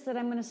 courses that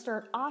I'm going to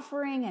start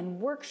offering, and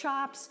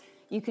workshops,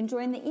 you can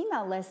join the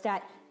email list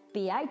at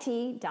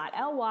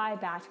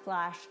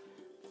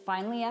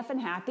bit.ly/Finally Effin'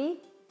 Happy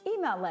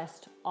email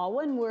list. All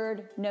one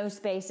word, no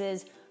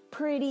spaces,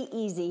 pretty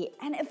easy.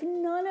 And if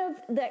none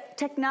of the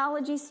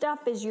technology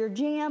stuff is your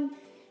jam,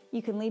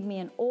 you can leave me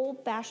an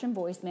old-fashioned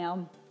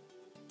voicemail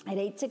at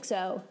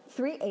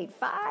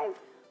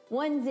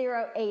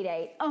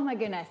 860-385-1088. Oh my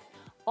goodness.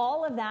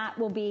 All of that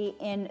will be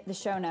in the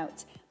show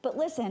notes. But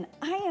listen,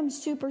 I am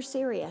super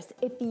serious.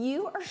 If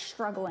you are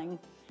struggling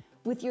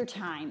with your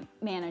time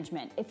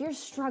management, if you're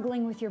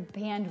struggling with your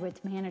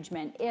bandwidth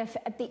management, if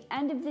at the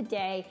end of the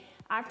day,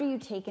 after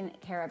you've taken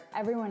care of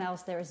everyone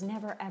else, there is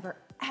never, ever,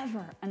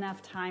 ever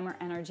enough time or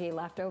energy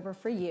left over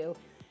for you,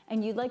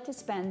 and you'd like to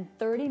spend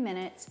 30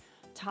 minutes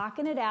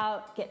talking it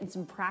out, getting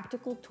some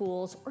practical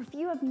tools, or if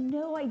you have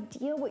no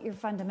idea what your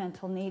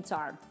fundamental needs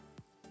are,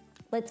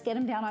 let's get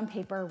them down on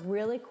paper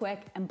really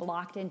quick and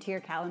blocked into your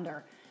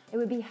calendar. I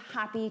would be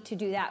happy to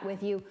do that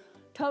with you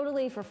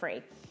totally for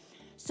free.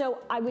 So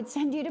I would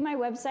send you to my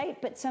website,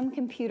 but some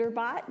computer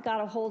bot got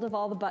a hold of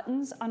all the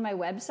buttons on my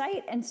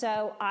website, and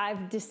so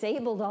I've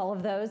disabled all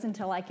of those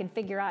until I can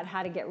figure out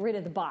how to get rid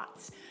of the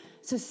bots.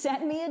 So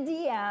send me a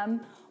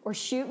DM or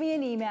shoot me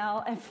an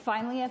email at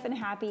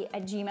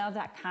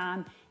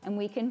finallyeffinhappy@gmail.com, and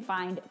we can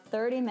find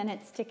 30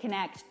 minutes to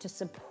connect to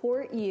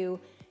support you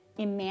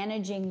in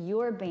managing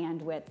your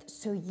bandwidth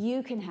so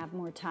you can have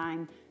more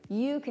time,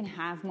 you can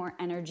have more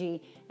energy,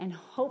 and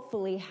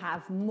hopefully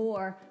have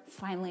more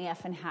Finally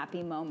Effin'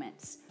 Happy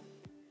moments.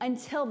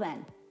 Until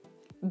then,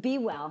 be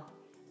well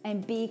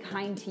and be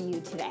kind to you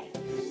today.